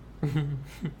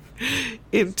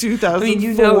in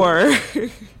 2004.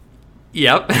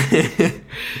 Yep.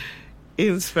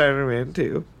 In Spider-Man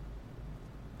 2.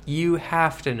 You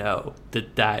have to know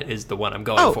that is the one I'm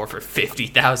going for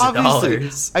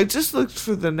 $50,000. I just looked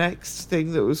for the next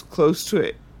thing that was close to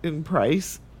it in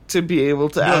price to be able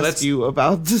to ask you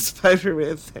about the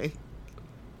Spider-Man thing.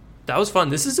 That was fun.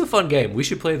 This is a fun game. We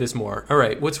should play this more. All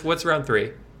right, what's round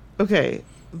 3? Okay,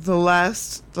 the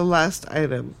last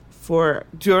item for...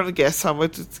 Do you want to guess how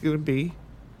much it's going to be?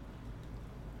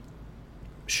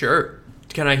 Sure.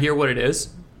 Can I hear what it is?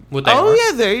 What they are?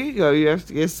 Yeah, there you go. You have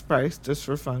to guess the price just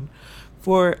for fun.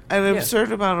 For an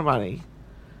absurd amount of money.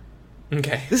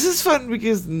 Okay. This is fun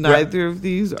because neither of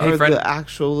these are the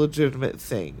actual legitimate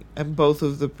thing, and both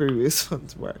of the previous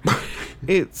ones were.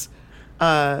 It's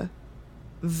a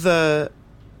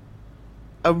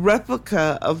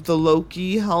replica of the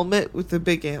Loki helmet with the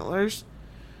big antlers,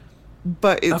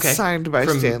 but it's signed by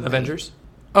from Stan Lee. Avengers.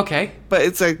 Okay, but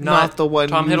it's like not the one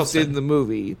Tom used Hiddleston in the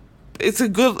movie.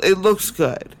 It looks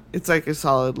good. It's like a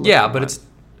solid.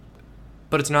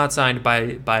 But it's not signed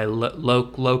by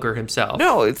Loker himself.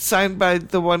 No, it's signed by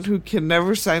the one who can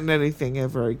never sign anything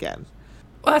ever again.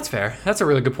 Well, that's fair. That's a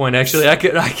really good point, actually. I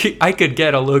could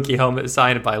get a Loki helmet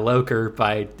signed by Loker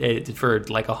for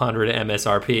like 100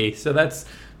 MSRP. So that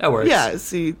works. Yeah,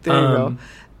 see, there you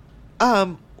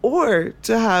go. Or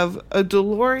to have a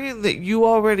DeLorean that you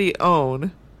already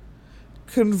own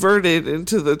converted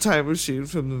into the time machine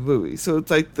from the movie. So it's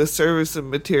like the service and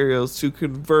materials to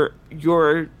convert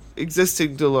your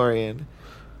existing DeLorean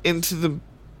into the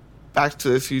Back to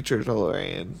the Future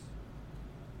DeLorean.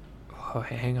 Oh,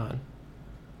 hang on.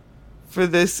 For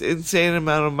this insane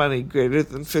amount of money, greater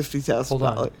than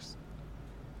 $50,000.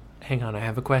 Hang on, I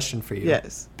have a question for you.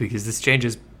 Yes. Because this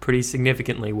changes pretty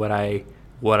significantly what I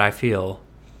feel.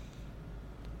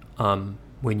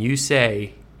 When you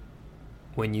say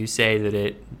that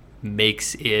it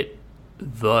makes it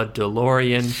the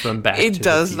DeLorean from Back to the Future. It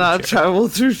does not travel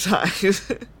through time.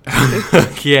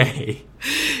 Okay.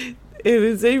 It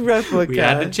is a replica. We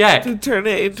had to check. To turn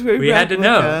it into a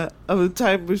replica of a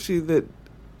time machine that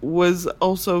was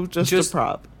also just a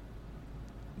prop.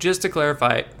 Just to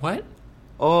clarify, what?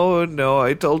 Oh no,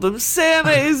 I told him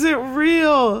Santa isn't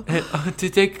real.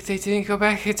 Did they didn't go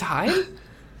back in time?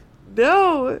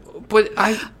 No. But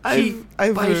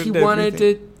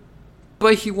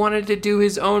he wanted to do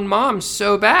his own mom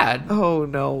so bad. Oh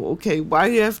no. Okay, why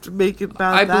do you have to make it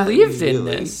about I that? believed in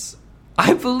this.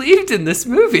 I believed in this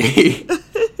movie.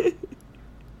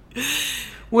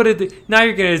 Now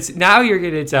you're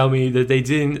gonna tell me that they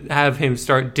didn't have him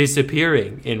start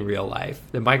disappearing in real life.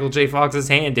 That Michael J. Fox's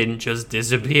hand didn't just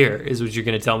disappear, is what you're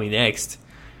gonna tell me next.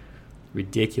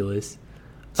 Ridiculous.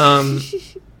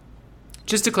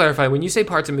 Just to clarify, when you say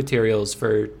parts and materials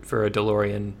for a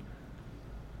DeLorean,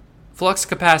 flux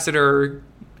capacitor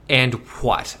and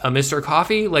what? A Mr.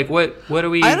 Coffee? Like what are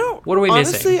we missing?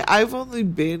 Honestly, I've only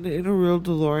been in a real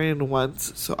DeLorean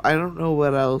once, so I don't know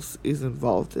what else is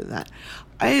involved in that.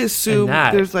 I assume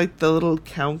there's like the little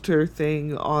counter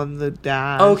thing on the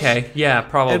dash. Okay, yeah,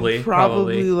 probably. And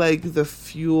probably like the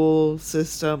fuel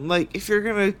system. Like if you're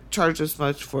gonna charge this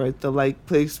much for it, the like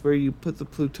place where you put the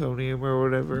plutonium or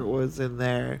whatever it was in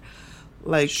there.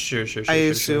 Like sure. I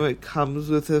assume it comes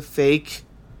with a fake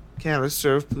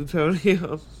canister of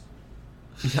plutonium.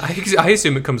 I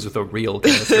assume it comes with a real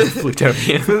canister of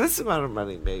plutonium. For this amount of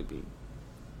money, maybe.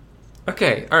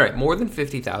 Okay, all right, more than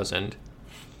 50,000.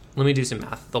 Let me do some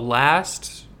math.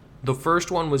 The first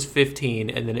one was 15,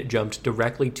 and then it jumped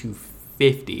directly to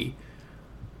 50.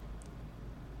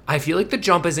 I feel like the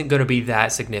jump isn't going to be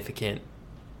that significant.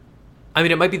 I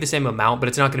mean, it might be the same amount, but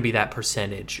it's not going to be that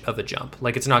percentage of a jump.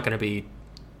 Like, it's not going to be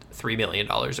 $3 million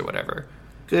or whatever.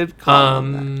 Good call.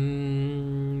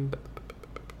 I'm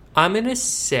gonna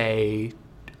say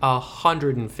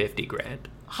 150 grand.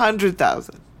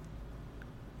 100,000.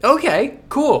 Okay,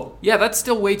 cool. Yeah, that's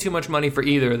still way too much money for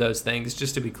either of those things.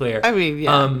 Just to be clear. I mean,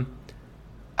 yeah.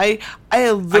 I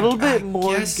a little bit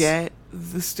more guess... get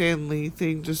the Stan Lee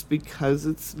thing just because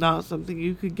it's not something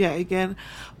you could get again.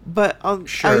 But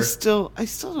sure. I still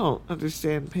don't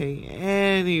understand paying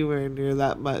anywhere near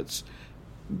that much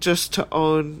just to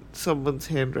own someone's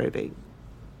handwriting.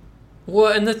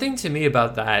 Well, and the thing to me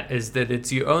about that is that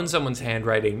it's you own someone's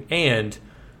handwriting and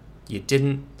you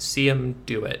didn't see him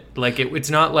do it. Like it's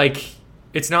not like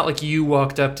you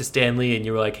walked up to Stan Lee and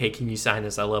you were like, "Hey, can you sign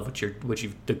this? I love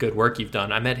the good work you've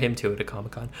done." I met him too at a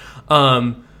Comic-Con.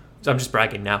 So I'm just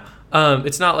bragging now.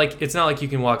 It's not like you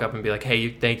can walk up and be like, "Hey,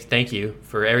 thank you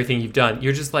for everything you've done."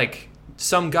 You're just like,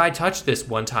 some guy touched this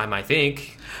one time, I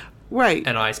think. Right.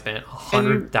 And I spent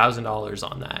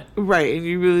 $100,000 on that. Right, and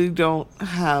you really don't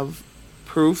have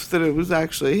proof that it was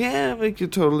actually him. It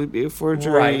could totally be a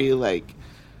forgery. Right. Like,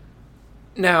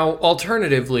 now,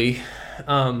 alternatively,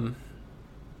 I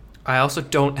also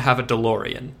don't have a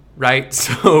DeLorean, right?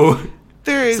 So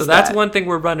that's one thing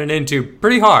we're running into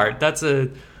pretty hard. That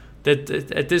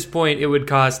at this point it would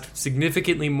cost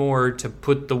significantly more to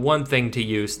put the one thing to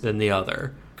use than the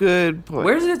other. Good point.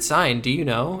 Where's it signed? Do you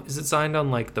know? Is it signed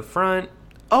on like the front?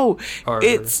 Oh,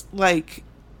 it's like,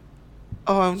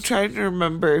 I'm trying to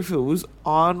remember if it was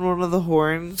on one of the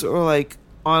horns or like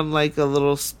on like a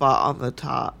little spot on the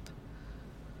top.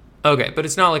 Okay, but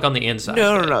it's not like on the inside.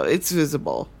 No. It's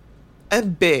visible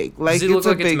and big. Like, does it look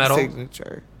like it's metal?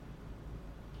 Signature.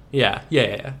 Yeah.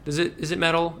 Is it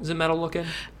metal? Is it metal looking?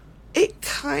 It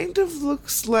kind of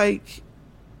looks like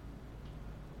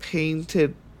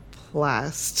painted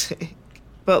plastic,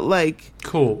 but like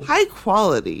cool, high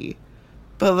quality,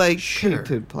 but like sure.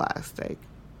 Painted plastic.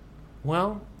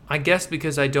 Well, I guess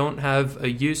because I don't have a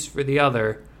use for the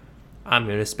other, I'm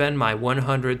going to spend my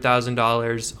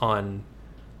 $100,000 on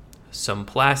some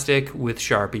plastic with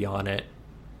Sharpie on it.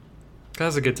 That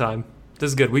was a good time. This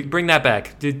is good. We bring that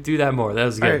back. Do that more. That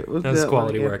was good. Right, that was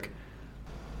quality work.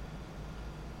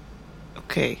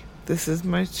 Okay, this is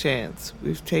my chance.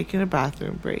 We've taken a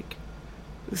bathroom break.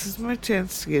 This is my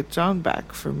chance to get John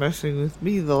back for messing with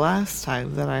me the last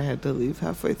time that I had to leave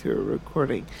halfway through a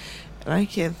recording. And I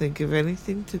can't think of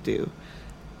anything to do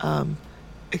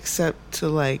except to,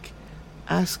 like,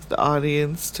 ask the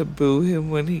audience to boo him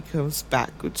when he comes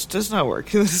back, which does not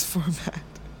work in this format.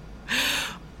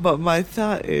 But my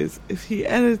thought is, if he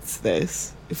edits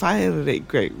this, if I edit it,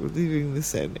 great, we're leaving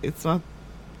this in. It's not,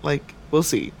 like, we'll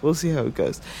see how it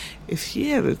goes. If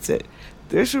he edits it,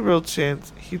 there's a real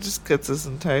chance he just cuts this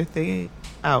entire thing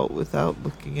out without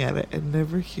looking at it and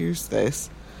never hears this.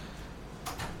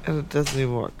 And it doesn't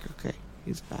even work. Okay,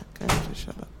 he's back. I have to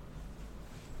shut up.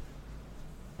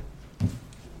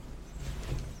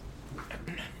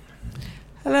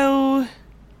 Hello.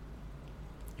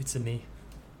 It's a me,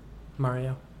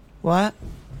 Mario. What?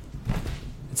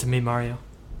 It's a me, Mario.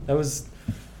 That was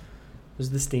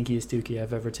the stinkiest dookie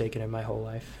I've ever taken in my whole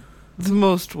life. The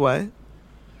most what?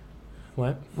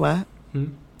 What?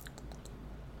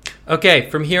 Okay,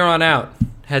 from here on out,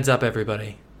 heads up,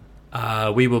 everybody.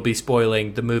 We will be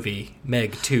spoiling the movie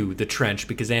Meg 2, The Trench,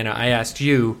 because, Anna, I asked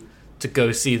you to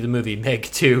go see the movie Meg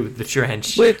 2, The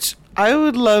Trench. Which I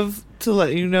would love to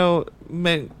let you know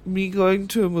meant me going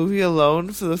to a movie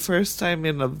alone for the first time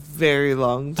in a very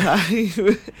long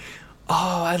time.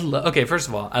 Okay, first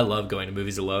of all, I love going to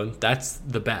movies alone. That's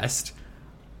the best.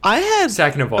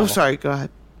 Second of all... Oh, sorry, go ahead.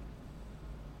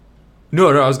 No,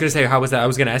 I was going to say, how was that? I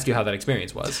was going to ask you how that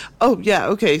experience was. Oh, yeah,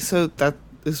 okay, so that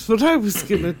is what I was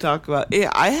going to talk about. Yeah,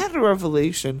 I had a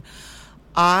revelation.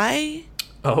 I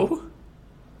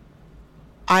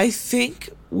think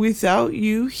without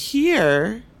you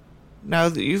here, now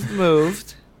that you've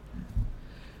moved,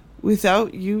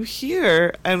 without you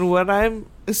here, and when I'm,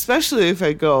 especially if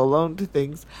I go alone to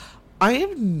things, I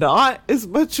am not as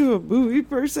much of a movie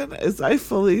person as I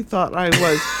fully thought I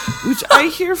was, which I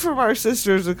hear from our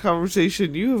sisters, a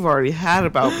conversation you have already had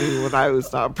about me when I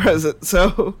was not present,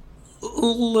 so...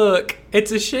 Look,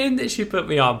 it's a shame that she put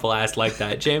me on blast like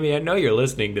that. Jamie, I know you're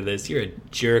listening to this. You're a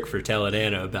jerk for telling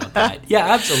Anna about that. Yeah,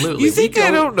 absolutely. You think I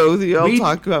don't know that y'all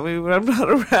talk about me when I'm not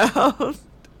around?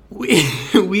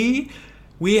 We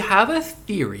have a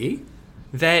theory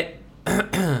that...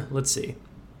 let's see.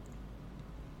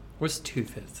 What's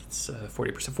 2/5? It's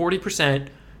 40%. 40%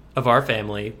 of our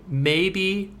family,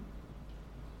 maybe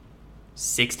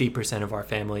 60% of our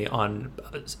family on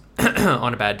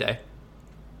a bad day.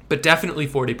 But definitely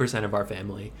 40% of our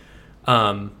family.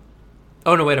 Oh,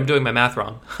 no, wait, I'm doing my math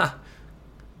wrong.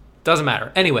 Doesn't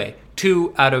matter. Anyway,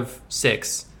 2 out of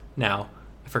 6 now.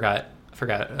 I forgot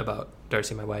about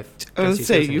Darcy, my wife. I was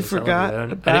say you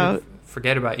forgot about. I didn't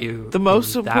forget about you. The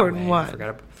most important one.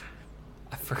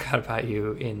 I forgot about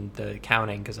you in the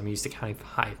counting because I'm used to counting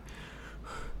 5.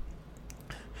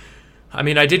 I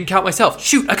mean, I didn't count myself.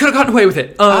 Shoot, I could have gotten away with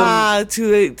it.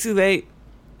 Too late.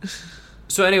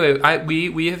 So anyway,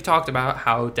 we have talked about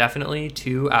how definitely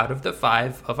 2 out of the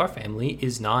 5 of our family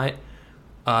is not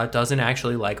doesn't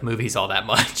actually like movies all that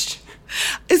much.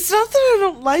 It's not that I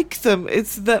don't like them,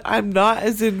 it's that I'm not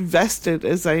as invested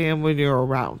as I am when you're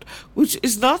around, which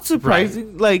is not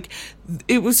surprising. Right. Like,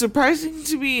 it was surprising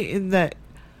to me in that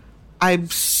I'm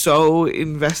so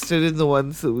invested in the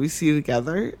ones that we see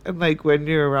together, and like when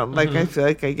you're around, like I feel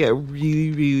like I get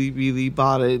really, really, really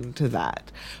bought into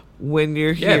that when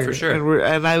you're here. Yeah, for sure.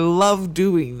 And I love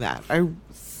doing that. I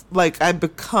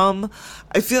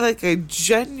feel like I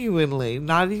genuinely,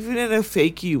 not even in a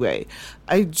fakey way,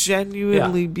 I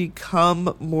genuinely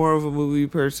become more of a movie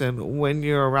person when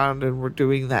you're around and we're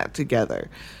doing that together.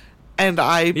 And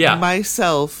I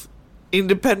myself,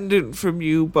 independent from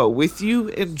you, but with you,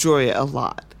 enjoy it a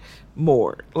lot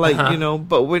more. Like,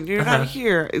 but when you're not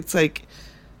here, it's like,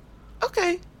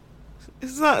 okay,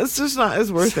 it's just not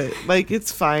as worth it. Like,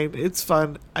 it's fine. It's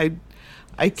fun.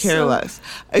 I care less.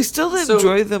 I still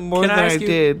enjoy them more than I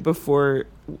did before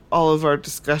all of our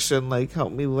discussion, like,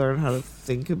 helped me learn how to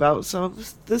think about some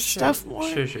of this stuff more.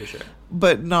 Sure.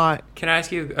 But not... Can I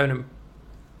ask you...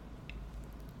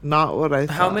 not what I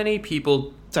thought. How many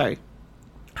people... Sorry.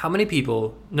 How many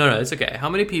people... No, it's okay. How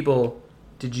many people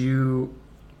did you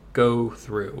go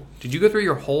through? Did you go through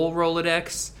your whole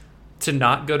Rolodex to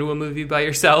not go to a movie by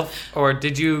yourself? Or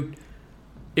did you...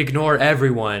 ignore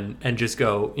everyone and just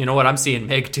go, you know what, I'm seeing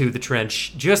Meg 2 The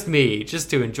Trench, just me, just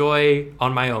to enjoy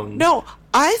on my own. No,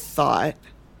 I thought,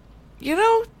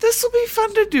 this will be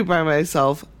fun to do by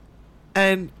myself.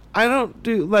 And I don't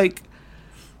do,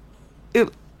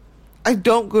 I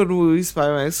don't go to movies by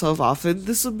myself often.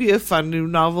 This will be a fun new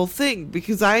novel thing,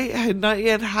 because I had not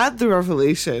yet had the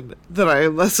revelation that I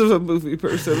am less of a movie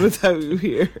person without you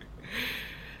here.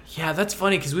 Yeah, that's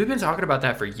funny, because we've been talking about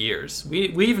that for years.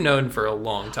 We've known for a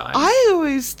long time. I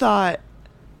always thought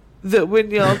that when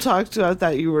y'all talked about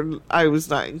that, I was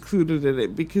not included in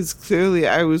it, because clearly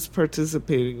I was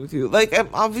participating with you. Like, I'm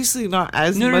obviously not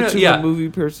as much of a movie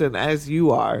person as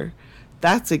you are.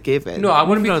 That's a given. No, I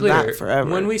want to be clear. That forever.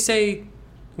 When we say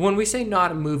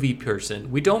not a movie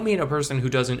person, we don't mean a person who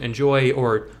doesn't enjoy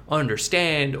or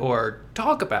understand or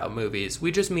talk about movies. We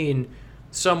just mean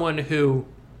someone who,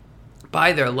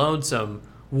 by their lonesome,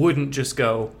 wouldn't just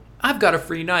go, I've got a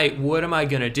free night, what am I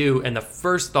going to do? And the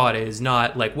first thought is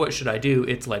not like, what should I do?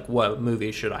 It's like, what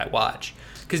movie should I watch?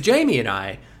 Because Jamie and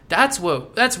I, that's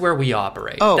where we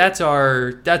operate. Oh. That's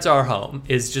our home,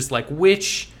 is just like,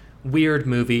 which weird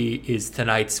movie is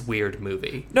tonight's weird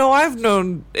movie? No, I've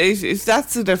known, if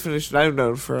that's the definition, I've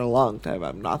known for a long time.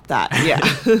 I'm not that.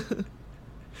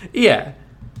 Yeah.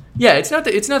 Yeah, it's not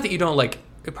that you don't like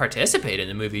participate in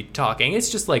the movie talking. It's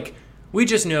just like, we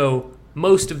just know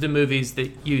most of the movies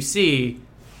that you see,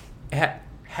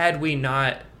 had we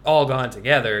not all gone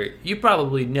together, you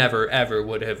probably never, ever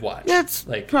would have watched. That's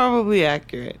probably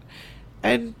accurate.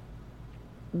 And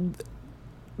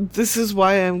this is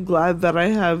why I'm glad that I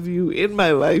have you in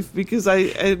my life, because I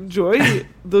enjoy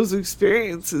those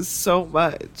experiences so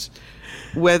much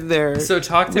when they're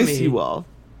talk to with me. You all.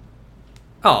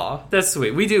 Oh, that's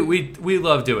sweet. We do. We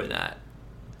love doing that.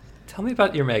 Tell me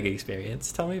about your Meg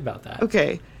experience. Tell me about that.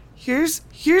 Okay. Here's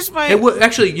my...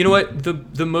 actually, you know what?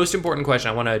 The most important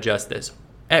question, I want to adjust this.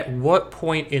 At what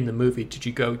point in the movie did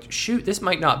you go, shoot, this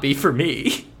might not be for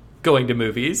me, going to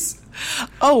movies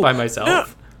by myself?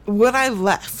 No, when I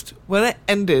left, when it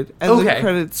ended, and the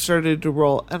credits started to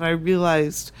roll, and I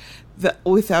realized that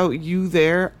without you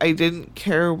there, I didn't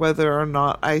care whether or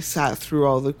not I sat through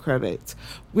all the credits.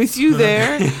 With you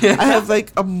there, I have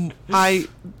I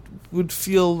would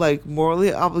feel like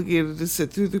morally obligated to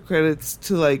sit through the credits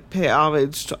to like pay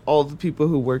homage to all the people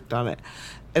who worked on it.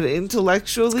 And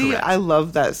intellectually, I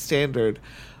love that standard.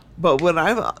 But when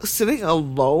I'm sitting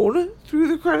alone through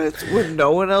the credits, when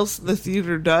no one else in the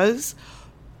theater does,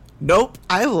 nope,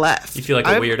 I left. You feel like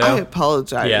a weirdo? I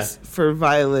apologize for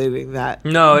violating that.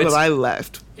 No, but I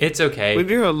left. It's okay. When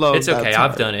you're alone, it's okay.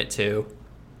 I've done it too.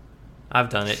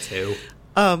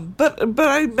 But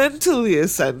I mentally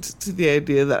assent to the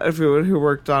idea that everyone who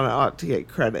worked on it ought to get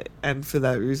credit, and for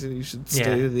that reason you should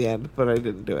stay to the end. But I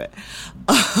didn't do it.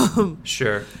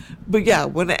 Sure. But yeah,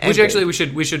 when it ended, which actually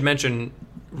we should mention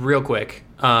real quick.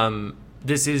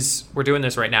 we're doing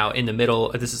this right now in the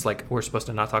middle. This is like, we're supposed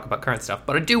to not talk about current stuff,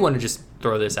 but I do want to just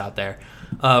throw this out there.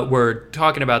 We're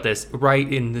talking about this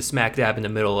right in the smack dab in the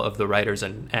middle of the writers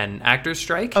and actors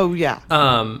strike. Oh, yeah.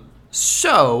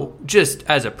 So just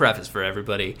as a preface for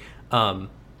everybody, none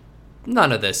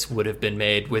of this would have been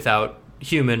made without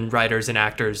human writers and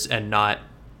actors and not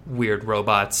weird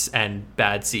robots and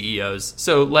bad CEOs.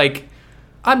 So, like,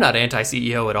 I'm not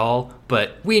anti-CEO at all,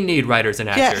 but we need writers and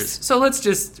actors. Yes. So let's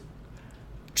just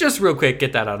real quick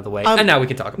get that out of the way, and now we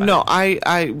can talk about it. No,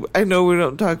 I know we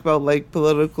don't talk about, like,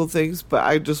 political things, but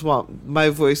I just want my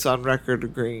voice on record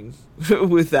agreeing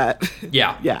with that.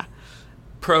 Yeah. Yeah.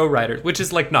 Pro writers, which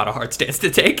is, like, not a hard stance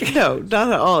to take. No,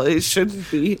 not at all. It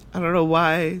shouldn't be. I don't know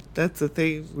why that's a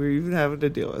thing we're even having to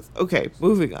deal with. Okay,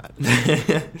 moving on.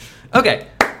 Okay.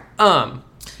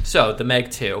 So, the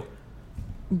Meg 2.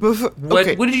 What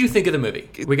did you think of the movie?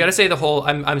 We got to say the whole...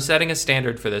 I'm setting a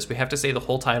standard for this. We have to say the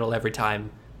whole title every time.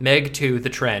 Meg 2, The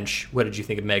Trench. What did you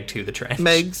think of Meg 2, The Trench?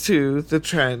 Meg 2, The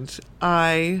Trench.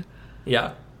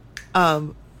 Yeah.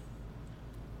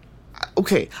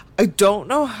 Okay, I don't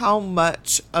know how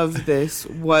much of this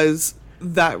was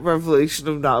that revelation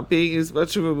of not being as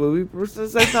much of a movie person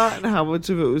as I thought, and how much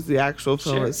of it was the actual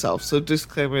film itself. So,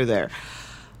 disclaimer there.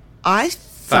 I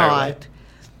thought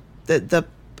that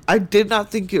I did not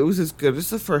think it was as good as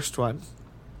the first one.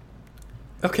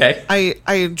 Okay.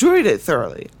 I enjoyed it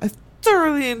thoroughly. I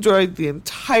thoroughly enjoyed the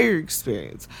entire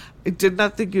experience. I did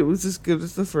not think it was as good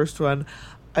as the first one.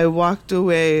 I walked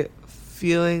away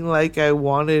feeling like I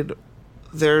wanted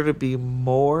there to be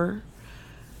more,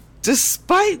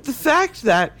 despite the fact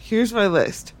that here's my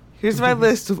list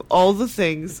of all the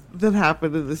things that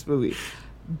happened in this movie,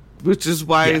 which is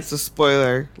why it's a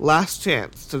spoiler. Last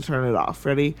chance to turn it off.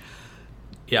 Ready?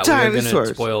 Yeah, dinosaurs. We're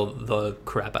gonna spoil the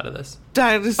crap out of this.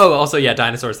 Dinosaurs. Oh, also,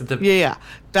 dinosaurs.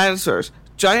 Dinosaurs.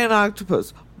 Giant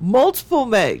octopus. Multiple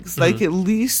Megs, like at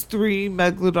least 3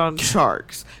 Megalodon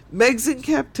sharks. Megs in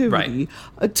captivity. Right.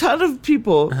 A ton of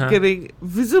people getting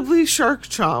visibly shark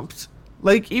chomped.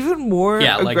 Like, even more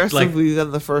aggressively than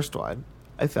the first one,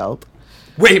 I felt.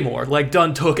 Way more. Like,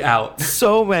 done took out.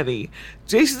 So many.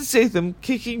 Jason Statham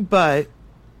kicking butt.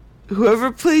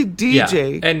 Whoever played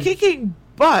DJ and kicking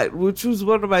butt, which was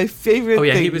one of my favorite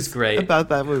things he was great about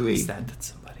that movie. Who's that? That's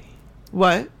somebody.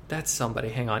 What? That's somebody.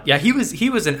 Hang on. Yeah, he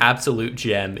was an absolute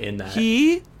gem in that.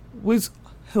 He was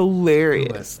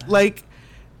hilarious. Like,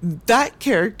 that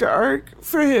character arc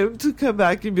for him to come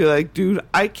back and be like, dude,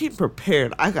 I came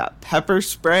prepared. I got pepper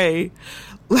spray.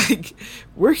 Like,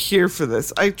 we're here for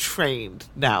this. I trained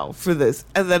now for this.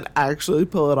 And then actually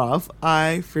pull it off.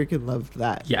 I freaking loved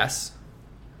that. Yes.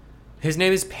 His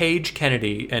name is Paige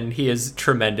Kennedy, and he is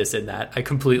tremendous in that. I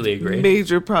completely agree.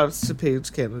 Major props to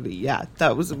Paige Kennedy. Yeah,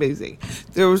 that was amazing.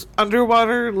 There was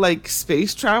underwater, like,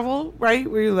 space travel, right?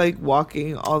 Where you're, like,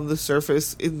 walking on the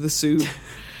surface in the suit.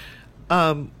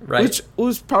 Right. Which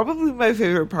was probably my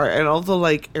favorite part. And all the,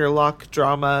 like, airlock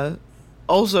drama.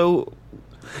 Also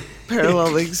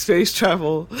paralleling space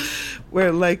travel.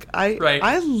 Where, like,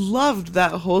 I loved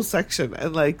that whole section.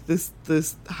 And, like, this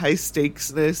high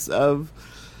stakesness of...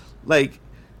 like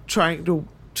trying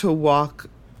to walk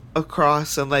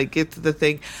across and like get to the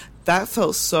thing that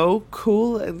felt so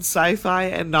cool and sci-fi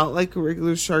and not like a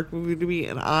regular shark movie to me,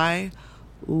 and I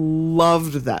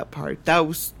loved that part. That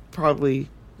was probably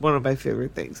one of my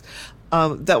favorite things.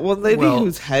 That one lady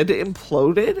whose head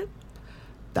imploded,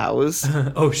 that was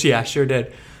oh yeah, sure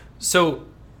did. So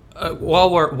while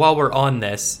we're on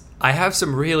this, I have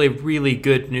some really, really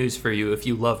good news for you if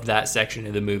you loved that section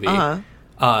of the movie.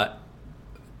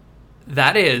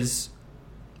 That is,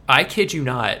 I kid you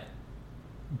not,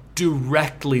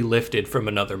 directly lifted from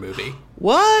another movie.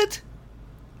 What?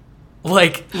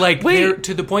 Like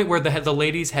to the point where the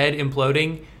lady's head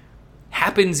imploding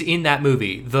happens in that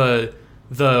movie. The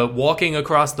walking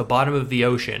across the bottom of the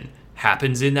ocean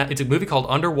happens in that. It's a movie called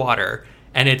Underwater,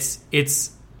 and it's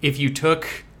if you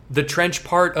took the trench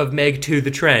part of Meg 2,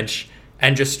 The Trench,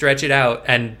 and just stretch it out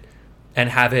and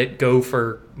have it go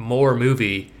for more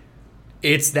movie.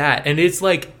 It's that, and it's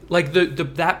like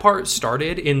that part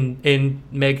started in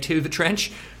Meg 2, The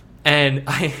Trench, and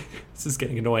this is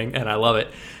getting annoying, and I love it,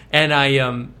 and I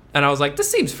was like, this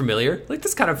seems familiar, like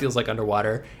this kind of feels like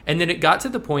Underwater, and then it got to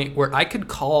the point where I could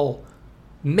call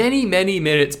many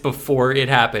minutes before it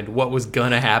happened what was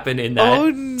gonna happen in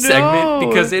that segment,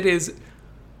 because it is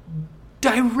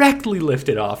directly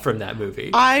lifted off from that movie.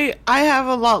 I have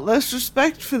a lot less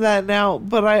respect for that now,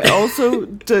 but I also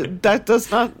that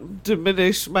does not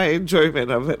diminish my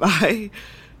enjoyment of it. I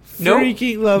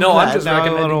freaking love that. I'm just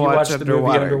recommending you watch the movie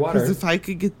Underwater. Underwater. Because if I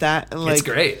could get that and like it's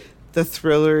great. the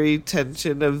thrillery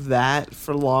tension of that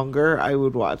for longer, I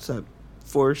would watch that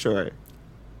for sure.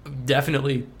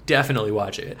 Definitely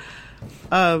watch it.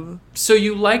 So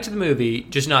you liked the movie,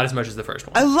 just not as much as the first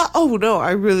one.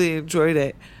 I really enjoyed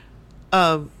it.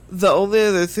 The only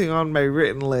other thing on my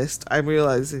written list, I'm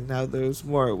realizing now there's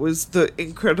more, was the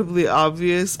incredibly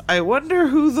obvious, I wonder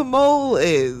who the mole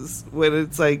is, when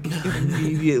it's like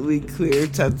immediately clear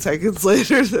 10 seconds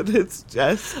later that it's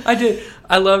Jess.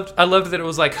 I loved that it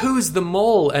was like, who's the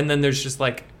mole? And then there's just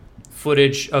like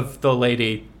footage of the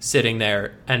lady sitting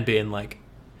there and being like,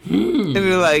 And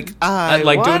you're like, I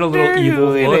like wonder doing a little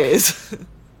evil who look. it is.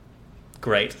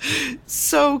 Great.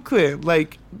 So clear.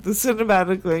 Like, the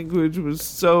cinematic language was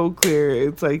so clear.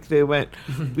 It's like they went,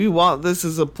 we want this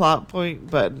as a plot point,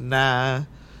 but nah.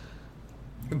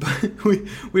 But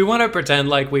we want to pretend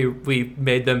like we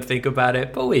made them think about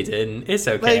it, but we didn't. It's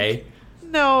okay. Like,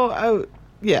 no,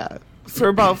 for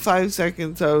about 5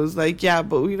 seconds, I was like, yeah,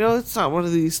 but we know it's not one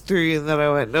of these three. And then I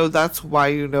went, no, that's why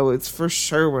you know it's for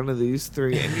sure one of these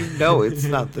three. And you know it's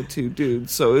not the two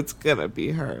dudes, so it's gonna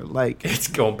be her. Like, it's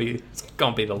gonna be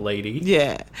the lady.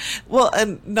 Yeah. Well,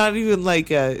 and not even like,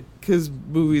 because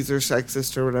movies are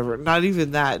sexist or whatever. Not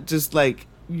even that. Just like,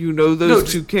 you know those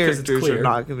two characters are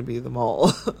not going to be the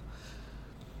mole.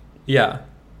 Yeah.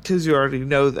 Because you already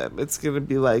know them. It's going to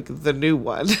be like the new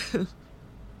one.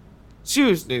 She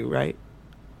was new, right?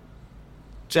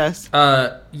 Jess?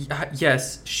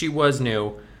 Yes, she was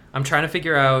new. I'm trying to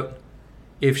figure out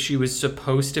if she was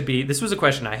supposed to be... This was a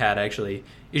question I had, actually.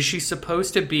 Is she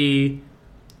supposed to be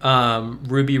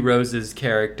Ruby Rose's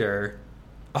character?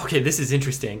 Okay, this is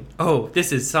interesting. Oh,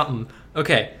 this is something.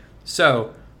 Okay,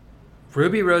 so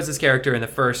Ruby Rose's character in the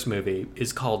first movie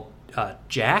is called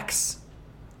Jax.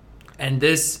 And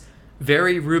this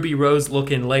very Ruby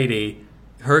Rose-looking lady...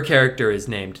 Her character is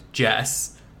named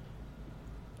Jess.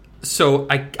 So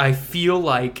I feel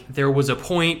like there was a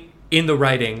point in the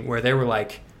writing where they were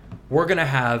like, we're going to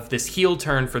have this heel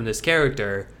turn from this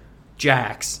character,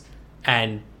 Jax,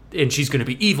 and she's going to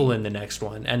be evil in the next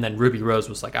one. And then Ruby Rose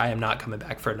was like, I am not coming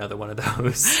back for another one of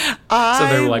those. So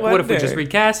they were like, what if we just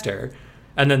recast her?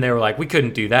 And then they were like, we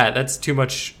couldn't do that. That's too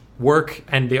much work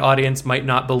and the audience might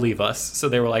not believe us. So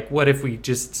they were like, what if we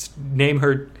just name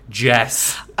her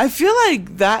Jess? I feel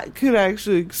like that could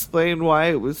actually explain why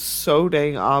it was so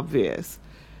dang obvious.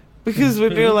 Because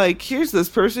when you're like, here's this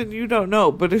person you don't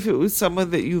know, but if it was someone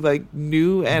that you like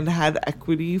knew and had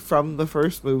equity from the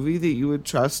first movie that you would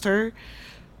trust her,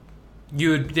 you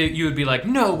would be like,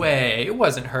 no way, it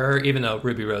wasn't her, even though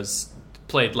Ruby Rose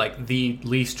played like the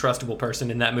least trustable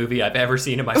person in that movie I've ever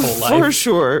seen in my whole life.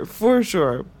 For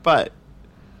sure, but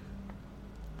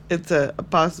it's a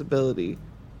possibility.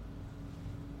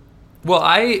 Well,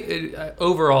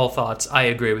 overall thoughts, I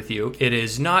agree with you. It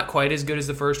is not quite as good as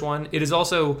the first one. It is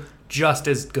also just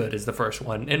as good as the first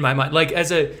one in my mind. Like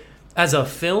as a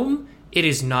film, it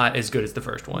is not as good as the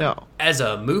first one. No. As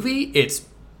a movie, it's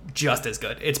just as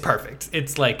good. It's perfect.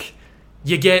 It's like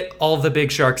you get all the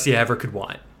big sharks you ever could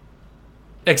want.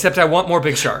 Except I want more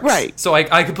big sharks. Right. So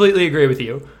I completely agree with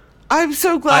you. I'm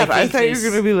so glad. I thought you were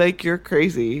going to be like, you're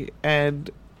crazy. And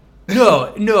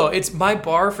No, it's my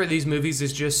bar for these movies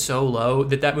is just so low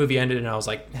that movie ended and I was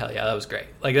like, hell yeah, that was great.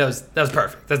 Like that was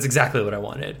perfect. That's exactly what I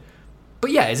wanted.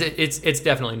 But yeah, it's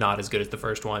definitely not as good as the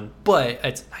first one. But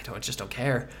I just don't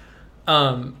care.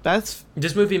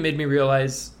 This movie made me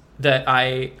realize that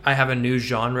I have a new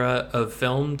genre of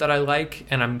film that I like,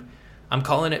 and I'm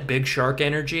calling it big shark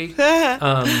energy.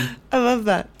 I love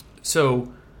that.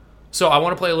 So I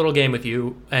want to play a little game with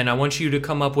you, and I want you to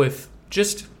come up with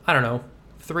just, I don't know,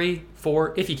 3,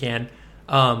 4, if you can,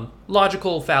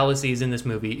 logical fallacies in this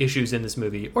movie, issues in this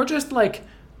movie, or just like,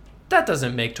 that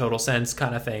doesn't make total sense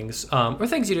kind of things, or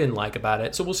things you didn't like about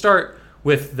it. So we'll start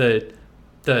with the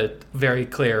very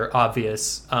clear,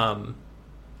 obvious bad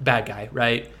guy,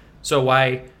 right? So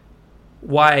why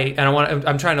and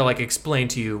I'm trying to like explain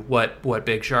to you what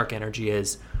big shark energy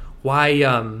is. What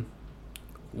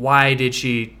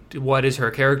is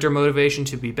her character motivation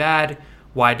to be bad?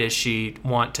 Why does she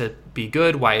want to be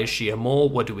good? Why is she a mole?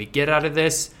 What do we get out of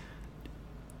this?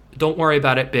 Don't worry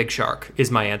about it. Big shark is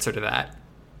my answer to that.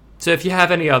 So if you have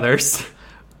any others,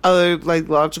 other like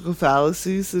logical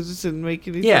fallacies that just didn't make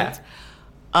any sense.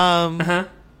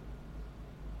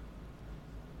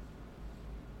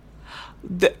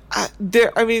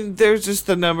 There's just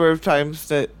the number of times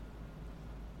that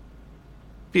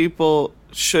people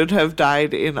should have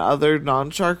died in other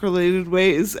non-shark related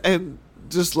ways and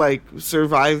just like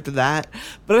survived that.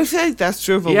 But I feel like that's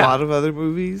true of a lot of other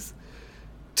movies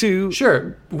too.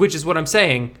 Sure, which is what I'm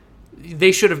saying.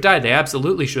 They should have died. They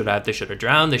absolutely should have. They should have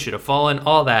drowned. They should have fallen.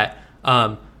 All that.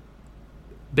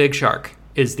 Big shark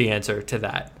is the answer to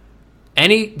that.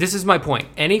 This is my point.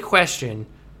 Any question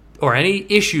or any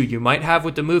issue you might have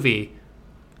with the movie,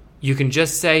 you can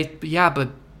just say, yeah,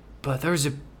 but there's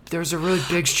a really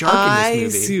big shark in this movie. I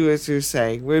see what you're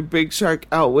saying, where Big Shark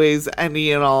outweighs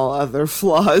any and all other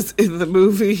flaws in the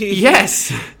movie.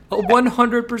 Yes,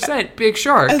 100% Big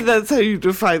Shark. And that's how you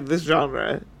define the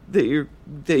genre that you're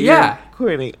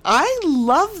coining. I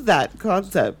love that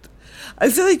concept. I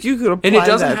feel like you could apply and it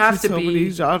doesn't that have to so many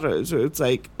genres where it's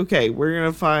like, okay, we're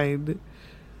gonna find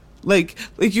like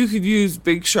you could use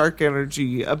Big Shark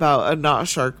energy about a not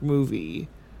shark movie.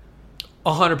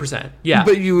 100%, yeah.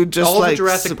 But you would just all the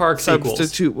Jurassic Park substitute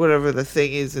sequels. Whatever the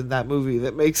thing is in that movie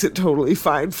that makes it totally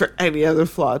fine for any other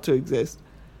flaw to exist.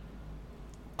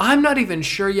 I'm not even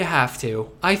sure you have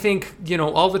to. I think,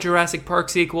 all the Jurassic Park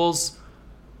sequels,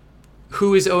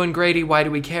 who is Owen Grady? Why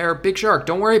do we care? Big Shark.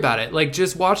 Don't worry about it. Like,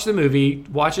 just watch the movie,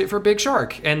 watch it for Big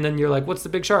Shark. And then you're like, what's the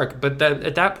Big Shark? But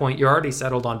at that point, you're already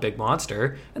settled on Big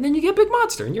Monster. And then you get Big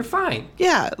Monster and you're fine.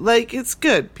 Yeah, like, it's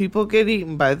good. People get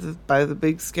eaten by the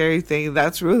big scary thing.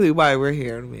 That's really why we're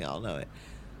here, and we all know it.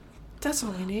 That's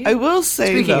all we need. I will say,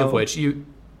 Speaking though, of which,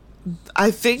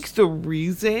 I think the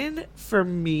reason for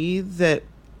me that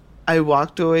I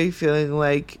walked away feeling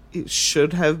like it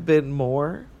should have been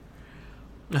more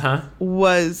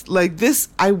was like this.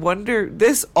 I wonder,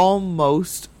 this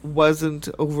almost wasn't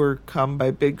overcome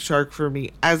by Big Shark for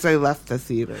me as I left the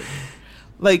theater.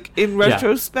 Like, in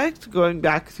retrospect, going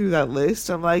back through that list,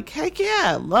 I'm like, heck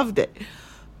yeah, loved it.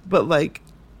 But like,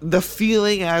 the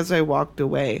feeling as I walked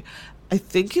away, I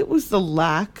think it was the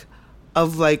lack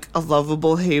of like a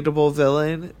lovable, hateable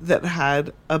villain that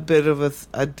had a bit of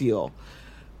a deal.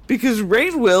 Because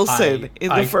Rainn Wilson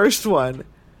in the first one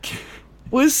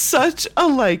was such a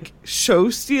like show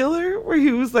stealer, where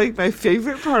he was like my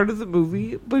favorite part of the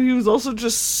movie, but he was also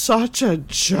just such a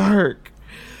jerk.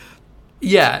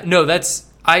 Yeah, no,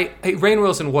 Rainn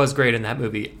Wilson was great in that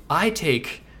movie. I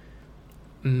take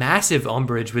massive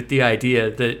umbrage with the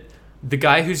idea that the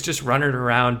guy who's just running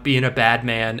around being a bad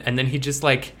man, and then he just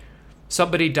like,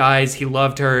 somebody dies, he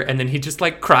loved her, and then he just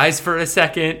like cries for a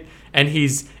second, and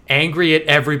he's angry at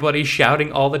everybody,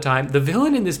 shouting all the time. The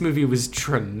villain in this movie was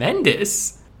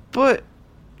tremendous. But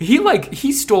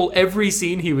he stole every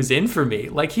scene he was in for me.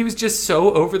 Like, he was just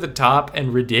so over the top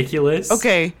and ridiculous.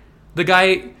 Okay. The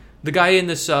guy in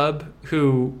the sub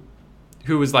who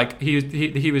was like,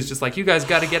 he was just like, you guys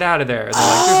got to get out of there. And they're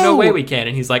like, there's no way we can.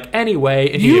 And he's like,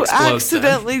 anyway, and he explodes. You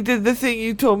accidentally did the thing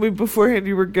you told me beforehand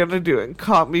you were gonna do and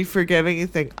caught me forgetting a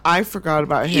thing. I forgot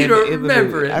about him. You don't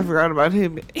remember him. I forgot about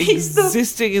him He's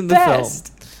existing in the film.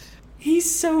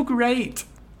 He's so great.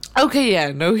 Okay,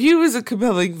 yeah, no, he was a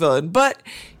compelling villain, but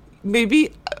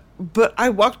I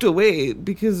walked away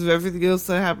because of everything else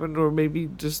that happened, or maybe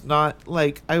just not,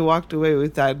 like, I walked away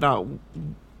with that not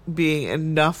being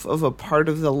enough of a part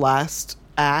of the last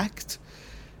act.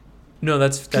 No,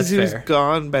 that's fair. Because he was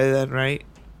gone by then, right?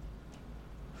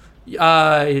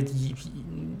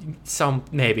 Some,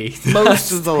 maybe.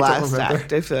 Most of the last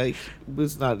act, I feel like,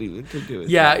 was not even to do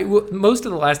with that. Most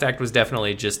of the last act was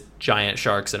definitely just giant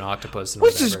sharks and octopus and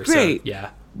which is great. So, yeah.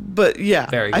 But, yeah,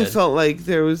 very good. I felt like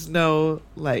there was no,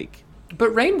 like...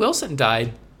 But Rainn Wilson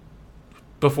died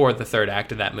before the third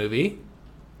act of that movie.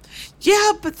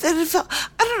 Yeah, but then it felt...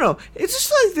 I don't know. It just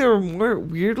felt like there were more...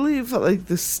 Weirdly, it felt like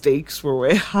the stakes were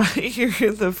way higher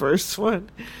in the first one.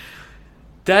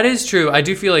 That is true. I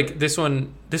do feel like this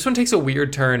one takes a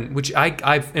weird turn, which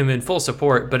I am in full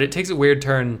support, but it takes a weird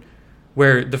turn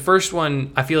where the first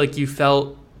one, I feel like you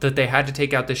felt that they had to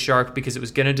take out this shark because it was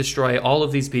going to destroy all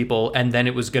of these people, and then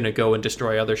it was going to go and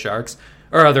destroy other sharks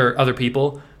or other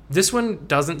people. This one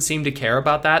doesn't seem to care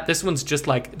about that. This one's just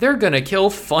like, they're going to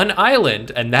kill Fun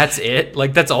Island, and that's it.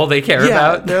 Like, that's all they care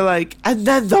about. They're like, and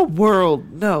then the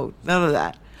world. No, none of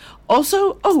that.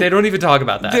 Also, they don't even talk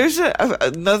about that. There's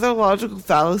another logical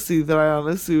fallacy that I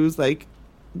honestly was like,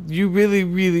 you really,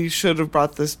 really should have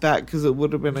brought this back because it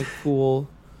would have been cool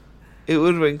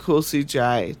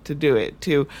CGI to do it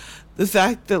too. The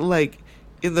fact that, like,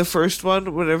 in the first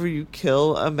one, whenever you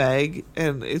kill a Meg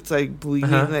and it's like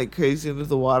bleeding like crazy into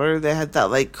the water, they had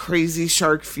that like crazy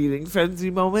shark feeding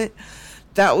frenzy moment.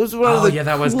 That was one of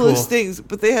the coolest things.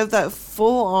 But they have that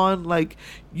full on, like,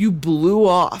 you blew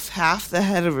off half the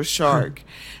head of a shark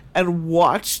and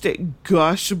watched it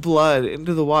gush blood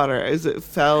into the water as it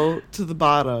fell to the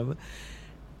bottom.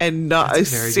 And not a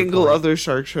single other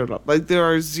shark showed up. Like, there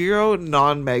are 0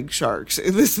 non-Meg sharks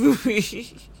in this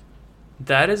movie.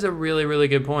 That is a really, really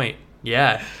good point.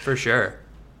 Yeah, for sure.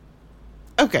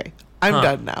 Okay, I'm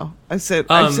done now. I said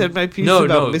my piece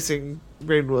about missing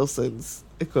Rainn Wilson's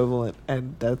equivalent,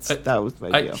 and that was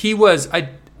my deal.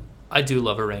 I do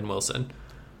love a Rainn Wilson.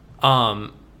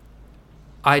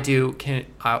 I do.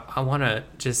 I want to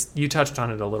just... You touched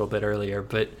on it a little bit earlier,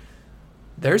 but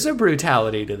there's a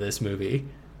brutality to this movie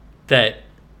that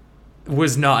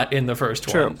was not in the first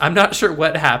one. True. I'm not sure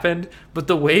what happened, but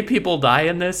the way people die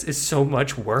in this is so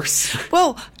much worse.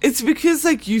 Well, it's because,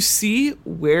 like, you see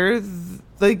where...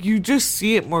 like, you just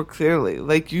see it more clearly.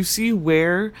 Like, you see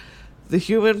where the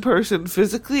human person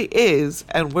physically is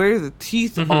and where the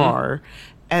teeth are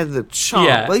and the chomp.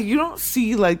 Yeah. Like, you don't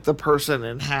see, like, the person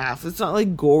in half. It's not,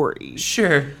 like, gory.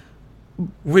 Sure.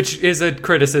 Which is a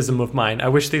criticism of mine. I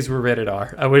wish these were rated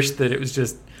R. I wish that it was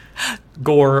just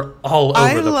gore all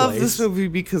over the place. I love this movie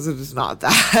because it is not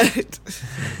that.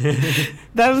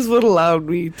 That is what allowed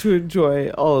me to enjoy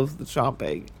all of the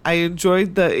chomping. I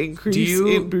enjoyed the increase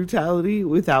in brutality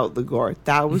without the gore.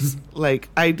 That was, like,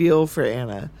 ideal for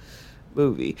Anna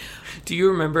movie. Do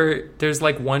you remember there's,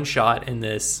 like, one shot in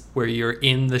this where you're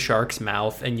in the shark's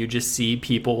mouth and you just see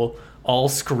people all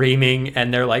screaming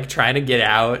and they're, like, trying to get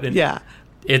out? And yeah.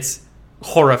 It's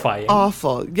horrifying.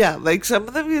 Awful. Yeah, like, some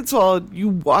of them get swallowed. You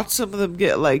watch some of them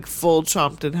get, like, full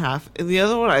chomped in half. In the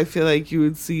other one, I feel like you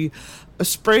would see a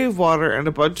spray of water and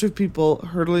a bunch of people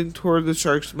hurtling toward the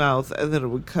shark's mouth, and then it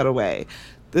would cut away.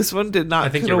 This one did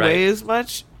not cut away as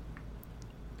much,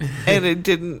 and it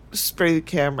didn't spray the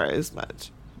camera as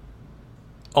much.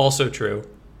 Also true.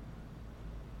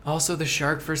 Also, the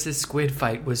shark versus squid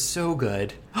fight was so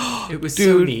good. It was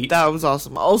so neat. That was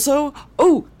awesome. Also,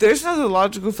 there's another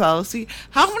logical fallacy.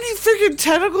 How many freaking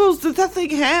tentacles did that thing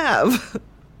have?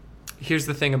 Here's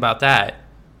the thing about that.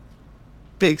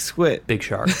 Big squid. Big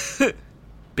shark.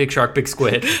 Big shark, big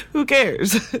squid. Who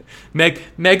cares? Meg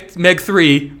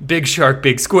 3, big shark,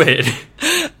 big squid.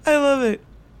 I love it.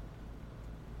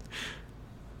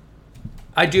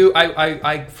 I do.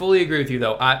 I fully agree with you,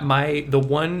 though. The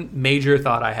one major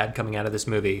thought I had coming out of this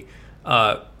movie,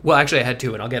 well, actually I had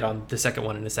two, and I'll get on the second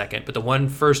one in a second, but the one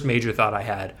first major thought I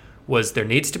had was there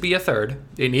needs to be a third.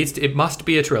 It must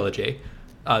be a trilogy,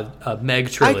 a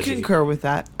Meg trilogy. I concur with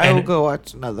that. I will go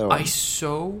watch another one.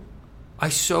 I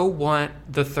so want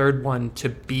the third one to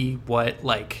be what,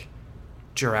 like,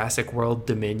 Jurassic World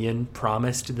Dominion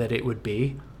promised that it would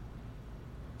be.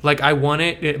 Like, I want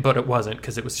it, but it wasn't,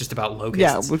 because it was just about locusts.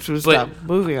 Yeah, which was dumb.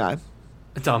 Moving on.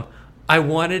 Dumb. I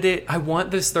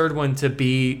want this third one to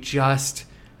be just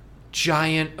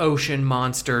giant ocean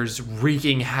monsters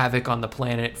wreaking havoc on the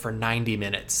planet for 90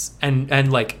 minutes.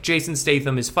 And like, Jason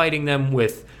Statham is fighting them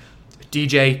with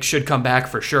DJ should come back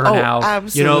for sure now.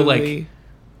 Absolutely. You know, like,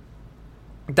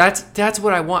 that's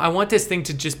what I want. I want this thing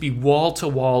to just be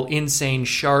wall-to-wall insane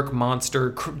shark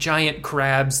monster, giant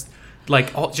crabs,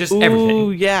 like, just everything.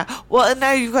 Ooh, yeah. Well, and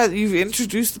now you've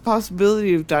introduced the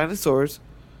possibility of dinosaurs.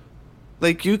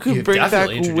 Like, you could bring back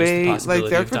way, like,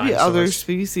 there could be other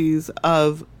species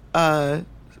of,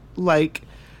 like,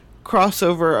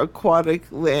 crossover aquatic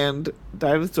land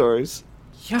dinosaurs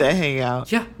that hang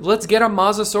out. Yeah, let's get a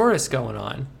Mosasaurus going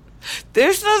on.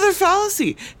 There's another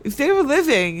fallacy. If they were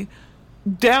living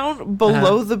down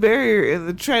below the barrier in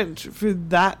the trench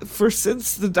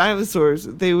since the dinosaurs,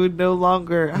 they would no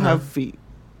longer have feet.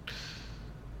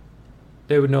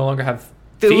 They would no longer have feet?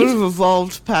 They would have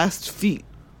evolved past feet.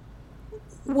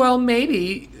 Well,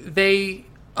 maybe they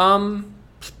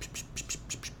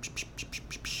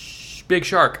big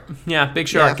shark. Yeah, big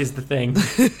shark is the thing.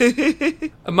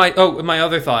 My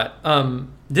other thought.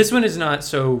 This one is not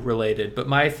so related, but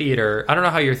my theater, I don't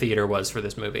know how your theater was for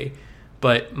this movie,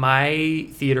 but my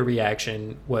theater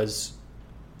reaction was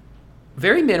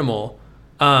very minimal.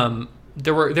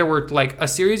 There were like a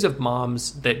series of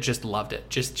moms that just loved it,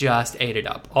 just ate it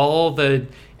up.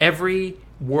 Every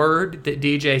word that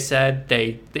DJ said,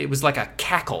 it was like a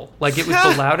cackle, like it was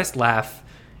the loudest laugh.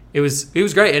 It was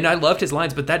great, and I loved his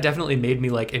lines, but that definitely made me,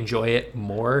 like, enjoy it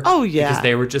more. Oh yeah, because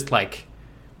they were just like,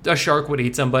 a shark would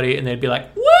eat somebody, and they'd be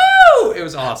like, "Woo!" It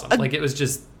was awesome. Like, it was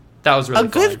just. That was really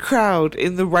fun. Good crowd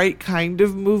in the right kind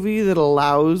of movie that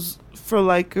allows for,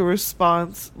 like, a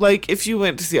response. Like, if you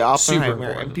went to see Oppenheimer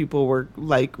and people were,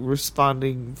 like,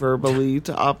 responding verbally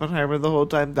to Oppenheimer the whole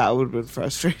time, that would have been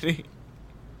frustrating.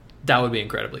 That would be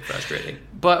incredibly frustrating.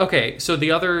 But, okay, so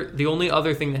the only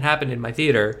other thing that happened in my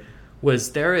theater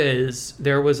was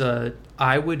there was a,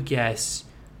 I would guess,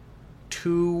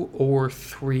 2 or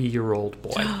 3 year old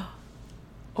boy.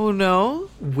 Oh,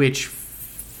 no? Which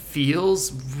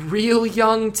feels real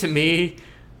young to me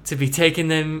to be taking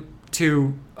them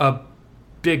to a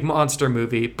big monster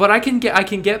movie, but I can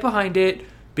get behind it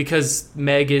because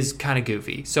Meg is kind of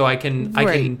goofy, so I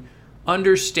can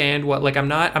understand what, like, I'm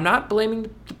not blaming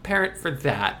the parent for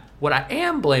that. What I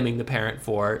am blaming the parent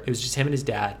for, it was just him and his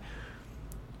dad,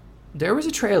 there was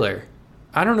a trailer.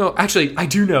 I don't know. Actually, I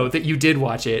do know that you did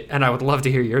watch it, and I would love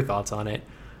to hear your thoughts on it.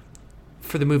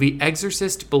 For the movie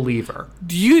Exorcist Believer.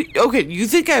 You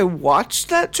think I watched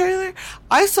that trailer?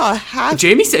 I saw half.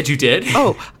 Jamie said you did.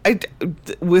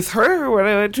 With her, when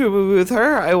I went to a movie with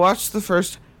her, I watched the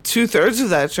first 2/3 of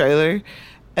that trailer,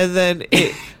 and then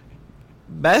it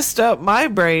messed up my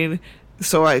brain,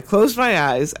 so I closed my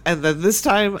eyes, and then this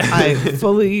time I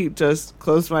fully just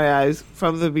closed my eyes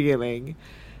from the beginning.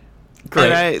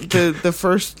 Great. And the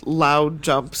first loud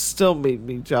jump still made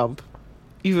me jump.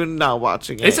 Even not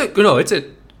watching it.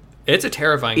 It's a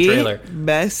terrifying trailer. It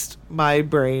messed my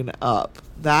brain up.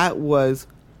 That was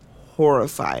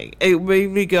horrifying. It made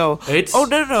me go, oh,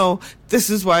 no, this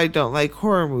is why I don't like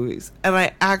horror movies. And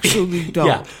I actually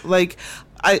don't.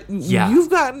 Yeah.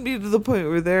 You've gotten me to the point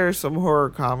where there are some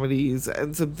horror comedies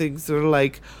and some things that are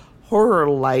like horror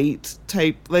light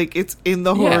type. Like, it's in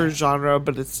the horror genre,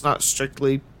 but it's not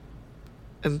strictly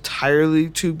entirely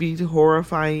to be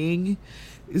horrifying.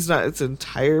 Is not its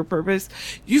entire purpose.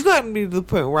 You've gotten me to the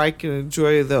point where I can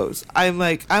enjoy those.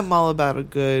 I'm all about a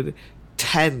good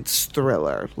tense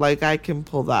thriller. Like, I can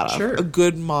pull that off. A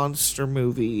good monster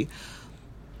movie.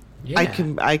 Yeah.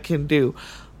 I can do.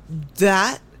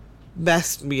 That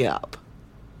messed me up.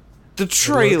 The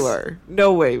trailer.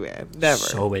 No way, man. Never.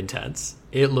 So intense.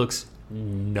 It looks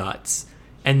nuts.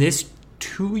 And this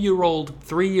 2-year-old,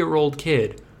 3-year-old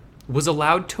kid was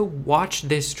allowed to watch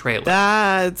this trailer.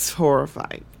 That's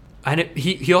horrifying. And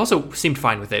he also seemed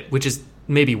fine with it, which is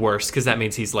maybe worse because that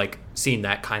means he's like seen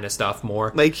that kind of stuff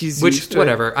more. Like he's used to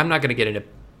whatever. It. I'm not going to get into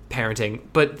parenting,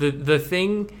 but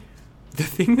the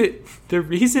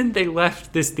reason they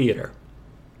left this theater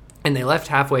and they left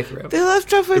halfway through. They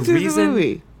left halfway through the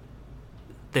movie.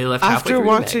 They left halfway through after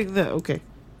watching the okay.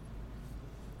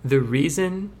 The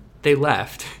reason they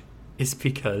left is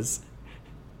because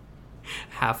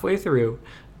halfway through,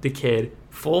 the kid,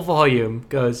 full volume,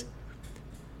 goes,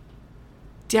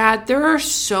 "Dad, there are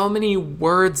so many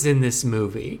words in this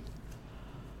movie."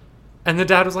 And the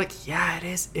dad was like, "Yeah, it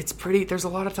is. It's pretty. There's a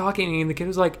lot of talking." And the kid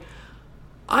was like,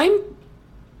 "I'm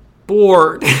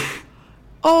bored."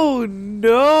 Oh,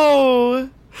 no.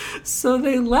 So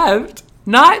they left,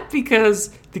 not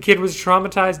because the kid was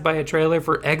traumatized by a trailer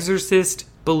for Exorcist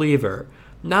Believer,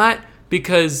 not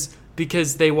because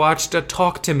they watched a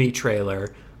Talk to Me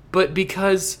trailer, but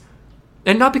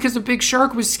not because the big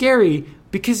shark was scary,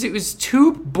 because it was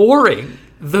too boring.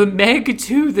 The Meg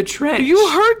 2, The Trench. You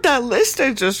heard that list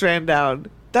I just ran down.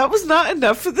 That was not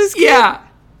enough for this kid? Yeah.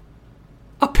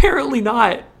 Apparently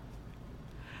not.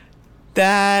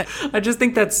 I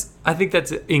think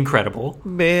that's incredible.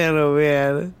 Man, oh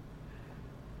man.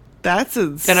 That's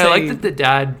insane. And I like that the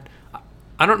dad,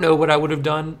 I don't know what I would have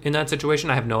done in that situation.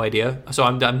 I have no idea.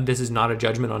 So this is not a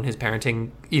judgment on his parenting,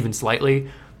 even slightly.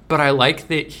 But I like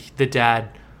that the dad,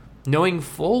 knowing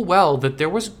full well that there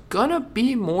was gonna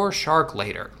be more shark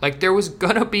later. Like, there was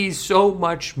gonna be so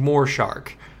much more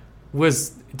shark. There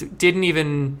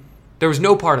was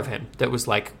no part of him that was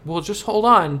like, well, just hold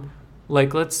on.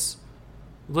 Like, let's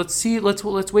see, let's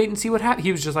wait and see what happens.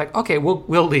 He was just like, okay,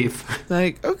 we'll leave.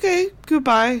 Like, okay,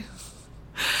 goodbye.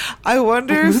 I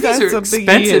wonder if that's something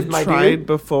he had tried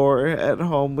before at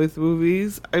home with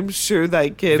movies. I'm sure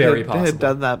that kid had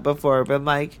done that before, been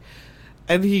like,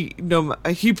 and he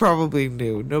probably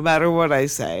knew. No matter what I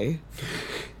say,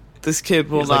 this kid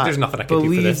will not there's nothing I can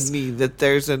do for this. Believe me that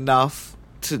there's enough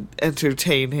to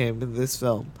entertain him in this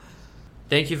film.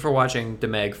 Thank you for watching The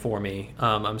Meg for me.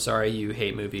 I'm sorry you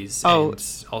hate movies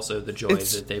and also the joy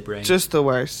that they bring. Just the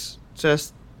worst.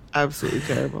 Just absolutely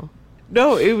terrible.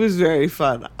 No, it was very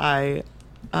fun. I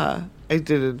did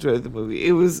enjoy the movie.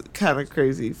 It was kind of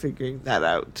crazy figuring that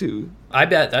out too. I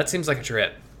bet that seems like a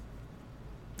trip.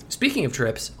 Speaking of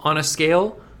trips, on a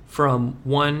scale from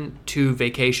 1 to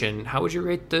Vacation, how would you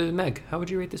rate The Meg? How would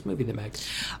you rate this movie, The Meg?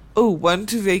 Oh, 1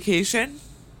 to Vacation?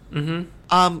 Mm-hmm.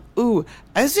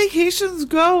 As vacations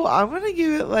go, I'm gonna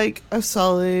give it like a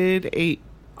solid 8.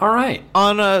 All right.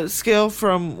 On a scale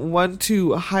from 1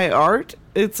 to high art,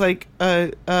 it's like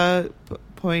a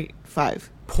 0.5.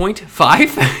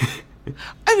 0.5?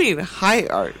 I mean, high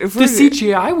art. The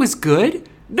CGI was good.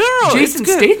 No, Jason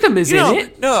Statham is in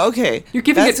it. No, okay. You're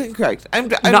giving That's incorrect. I'm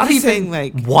not just even saying,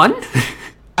 like, 1?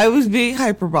 I was being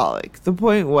hyperbolic. The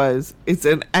point was, it's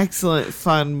an excellent,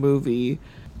 fun movie.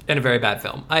 And a very bad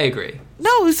film. I agree.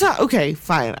 No, it's not. Okay,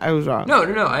 fine. I was wrong. No.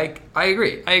 I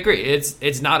agree.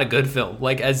 It's not a good film.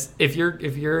 Like, as if you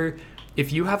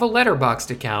have a Letterboxd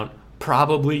account,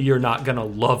 probably you're not gonna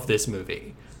love this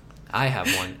movie. I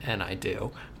have one, and I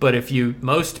do. But if you're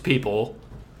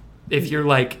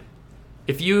like,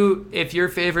 If your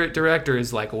favorite director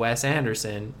is like Wes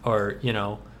Anderson or,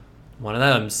 one of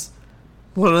them's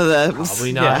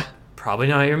probably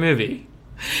not your movie.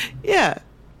 Yeah.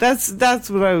 That's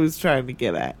what I was trying to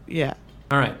get at. Yeah.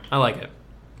 All right. I like it.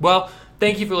 Well,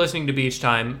 thank you for listening to Beach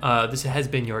Time. This has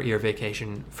been your ear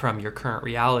vacation from your current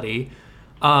reality.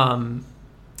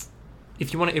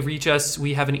 If you want to reach us,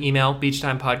 we have an email,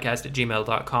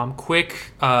 beachtimepodcast@gmail.com.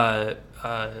 Quick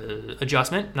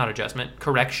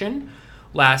correction.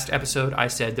 Last episode, I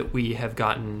said that we have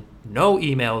gotten no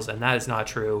emails, and that is not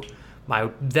true. My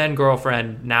then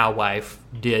girlfriend, now wife,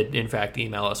 did in fact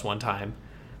email us one time,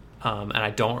 and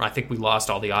I think we lost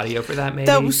all the audio for that. Maybe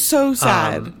that was so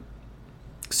sad.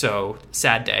 So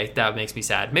sad day. That makes me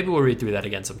sad. Maybe we'll read through that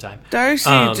again sometime.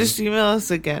 Darcy, just email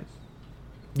us again.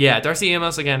 Yeah, Darcy, email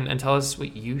us again and tell us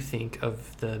what you think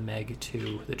of the Meg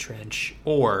 2, The Trench,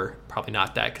 or probably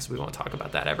not that because we won't talk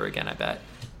about that ever again. I bet.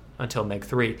 Until Meg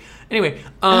 3. Anyway,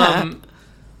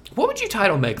 what would you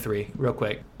title Meg 3, real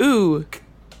quick? Ooh.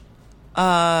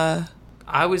 I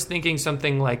was thinking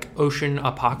something like Ocean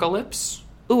Apocalypse.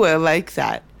 Ooh, I like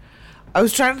that. I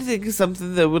was trying to think of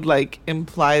something that would,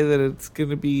 imply that it's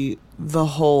going to be the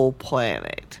whole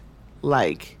planet.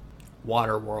 Like...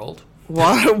 Waterworld.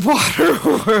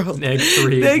 Waterworld. Meg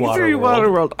 3 Meg 3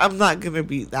 Waterworld. I'm not going to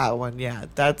beat that one. Yeah,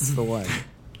 that's the one.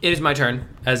 It is my turn.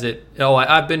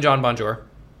 I've been John Bonjour.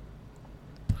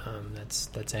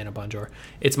 That's Anna Bonjour.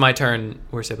 It's my turn.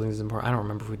 We're siblings is important. I don't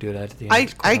remember if we do that at the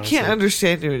end. I can't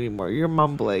understand you anymore. You're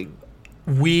mumbling.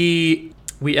 We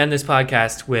end this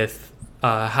podcast with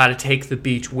how to take the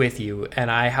beach with you, and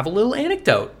I have a little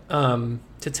anecdote to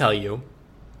tell you.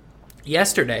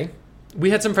 Yesterday, we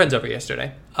had some friends over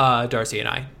yesterday, Darcy and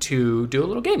I, to do a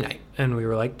little game night, and we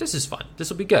were like, "This is fun. This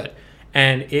will be good."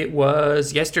 And it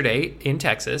was yesterday in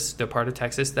Texas, the part of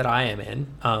Texas that I am in.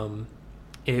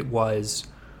 It was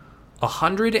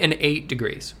 108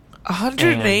 degrees.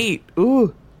 108.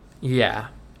 Ooh. Yeah.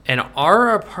 And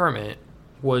our apartment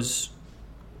was,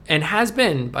 and has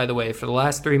been, by the way, for the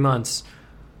last 3 months,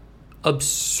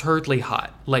 absurdly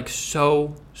hot. Like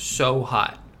so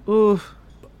hot. Ooh.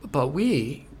 But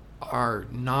we are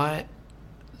not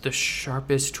the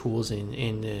sharpest tools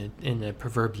in the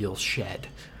proverbial shed.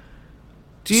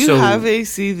 Do you have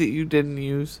AC that you didn't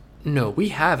use? No, we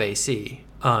have AC.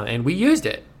 And we used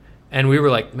it. And we were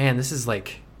like, man, this is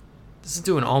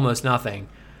doing almost nothing.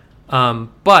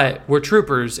 But we're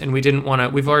troopers, and we didn't want to.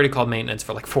 We've already called maintenance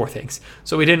for 4 things,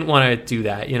 so we didn't want to do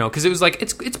that, because it was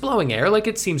it's blowing air,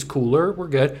 it seems cooler. We're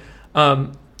good.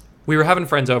 We were having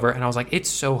friends over, and I was like, it's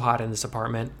so hot in this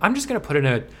apartment. I'm just gonna put in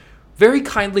a very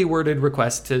kindly worded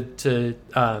request to the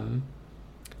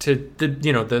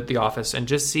the office and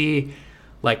just see.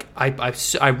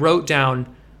 I wrote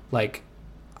down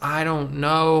I don't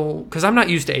know, because I'm not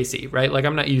used to AC, right?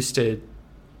 I'm not used to...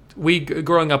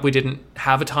 growing up, we didn't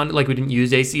have a ton, we didn't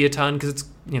use AC a ton, because it's,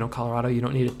 Colorado, you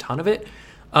don't need a ton of it.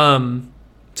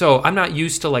 So I'm not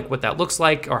used to, what that looks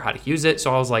like or how to use it.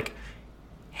 So I was like,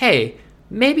 hey,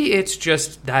 maybe it's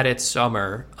just that it's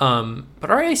summer.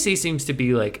 But our AC seems to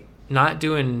be, not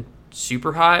doing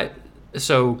super hot.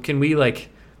 So can we,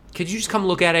 could you just come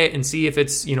look at it and see if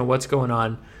it's, what's going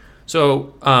on?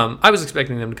 So I was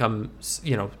expecting them to come,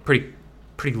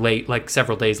 pretty late,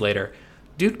 several days later.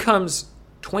 Dude comes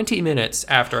 20 minutes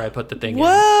after I put the thing in.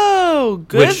 Whoa,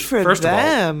 good for first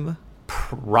them. Of all,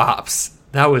 props.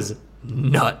 That was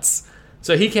nuts.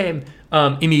 So he came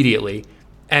immediately,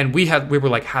 and we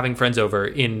were having friends over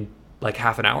in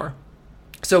half an hour.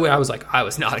 So I was I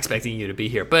was not expecting you to be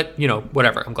here, but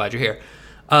whatever. I'm glad you're here.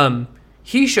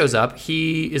 He shows up.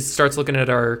 He starts looking at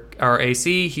our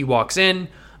AC. He walks in.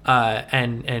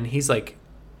 And he's like,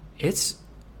 it's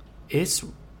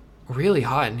really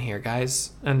hot in here,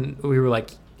 guys. And we were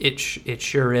like, it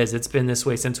sure is. It's been this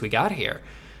way since we got here.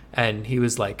 And he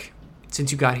was like,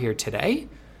 since you got here today?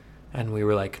 And we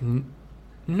were like,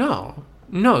 no,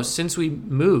 since we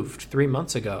moved 3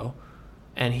 months ago.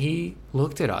 And he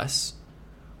looked at us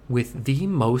with the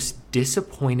most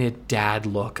disappointed dad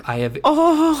look I have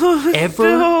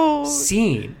ever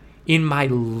seen in my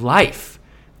life.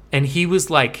 And he was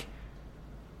like,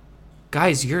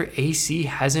 guys, your AC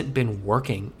hasn't been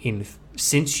working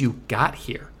since you got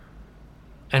here.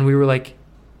 And we were like,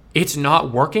 it's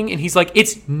not working? And he's like,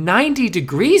 it's 90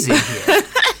 degrees in here.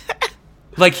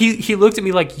 He looked at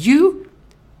me like, you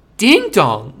ding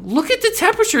dong. Look at the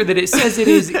temperature that it says it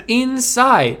is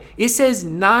inside. It says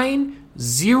 90.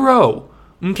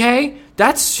 Okay?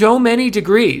 That's so many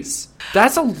degrees.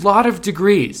 That's a lot of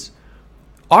degrees.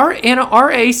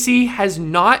 Our AC has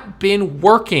not been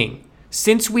working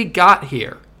since we got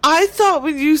here. I thought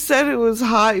when you said it was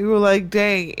hot, you were like,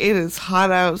 dang, it is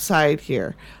hot outside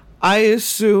here. I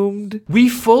assumed... We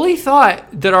fully thought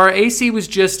that our AC was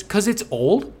just... Because it's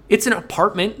old. It's an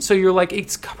apartment, so you're like,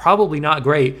 it's probably not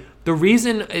great. The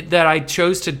reason that I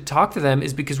chose to talk to them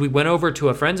is because we went over to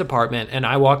a friend's apartment, and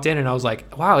I walked in, and I was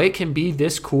like, wow, it can be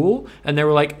this cool? And they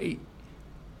were like,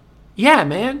 yeah,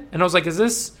 man. And I was like, is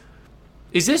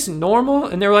this normal?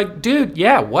 And they were like, dude,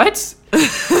 yeah, what?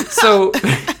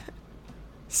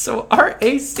 So our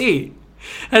AC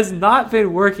has not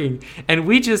been working, and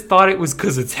we just thought it was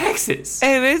because of Texas.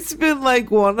 And it's been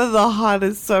like one of the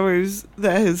hottest summers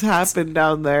that has happened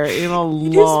down there in a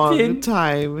long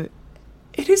time.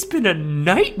 It has been a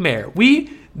nightmare.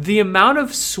 The amount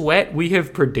of sweat we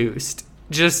have produced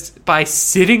just by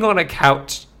sitting on a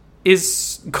couch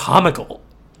is comical.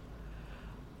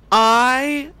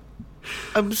 I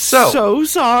am so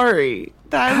sorry.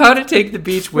 How to take the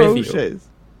beach with you.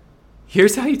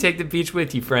 Here's how you take the beach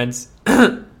with you, friends.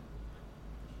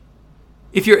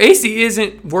 If your AC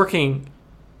isn't working,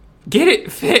 get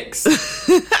it fixed.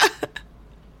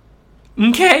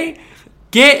 Okay?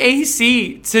 Get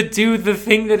AC to do the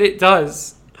thing that it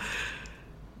does.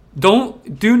 Do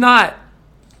not,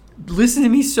 listen to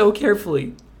me so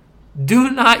carefully. Do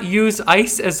not use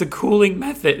ice as a cooling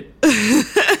method.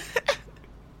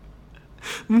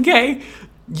 Okay?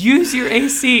 Use your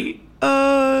AC.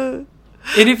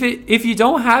 And if you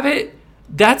don't have it,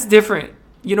 that's different.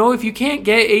 You know, if you can't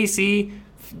get AC,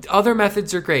 other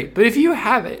methods are great. But if you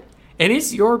have it, and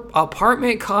it's your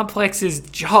apartment complex's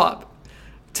job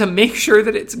to make sure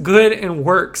that it's good and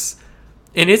works,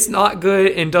 and it's not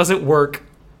good and doesn't work,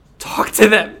 talk to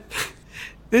them.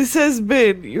 This has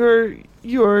been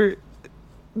your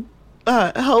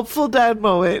helpful dad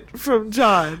moment from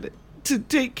John to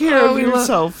take care of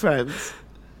yourself, friends.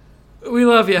 We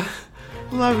love you.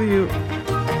 Love you.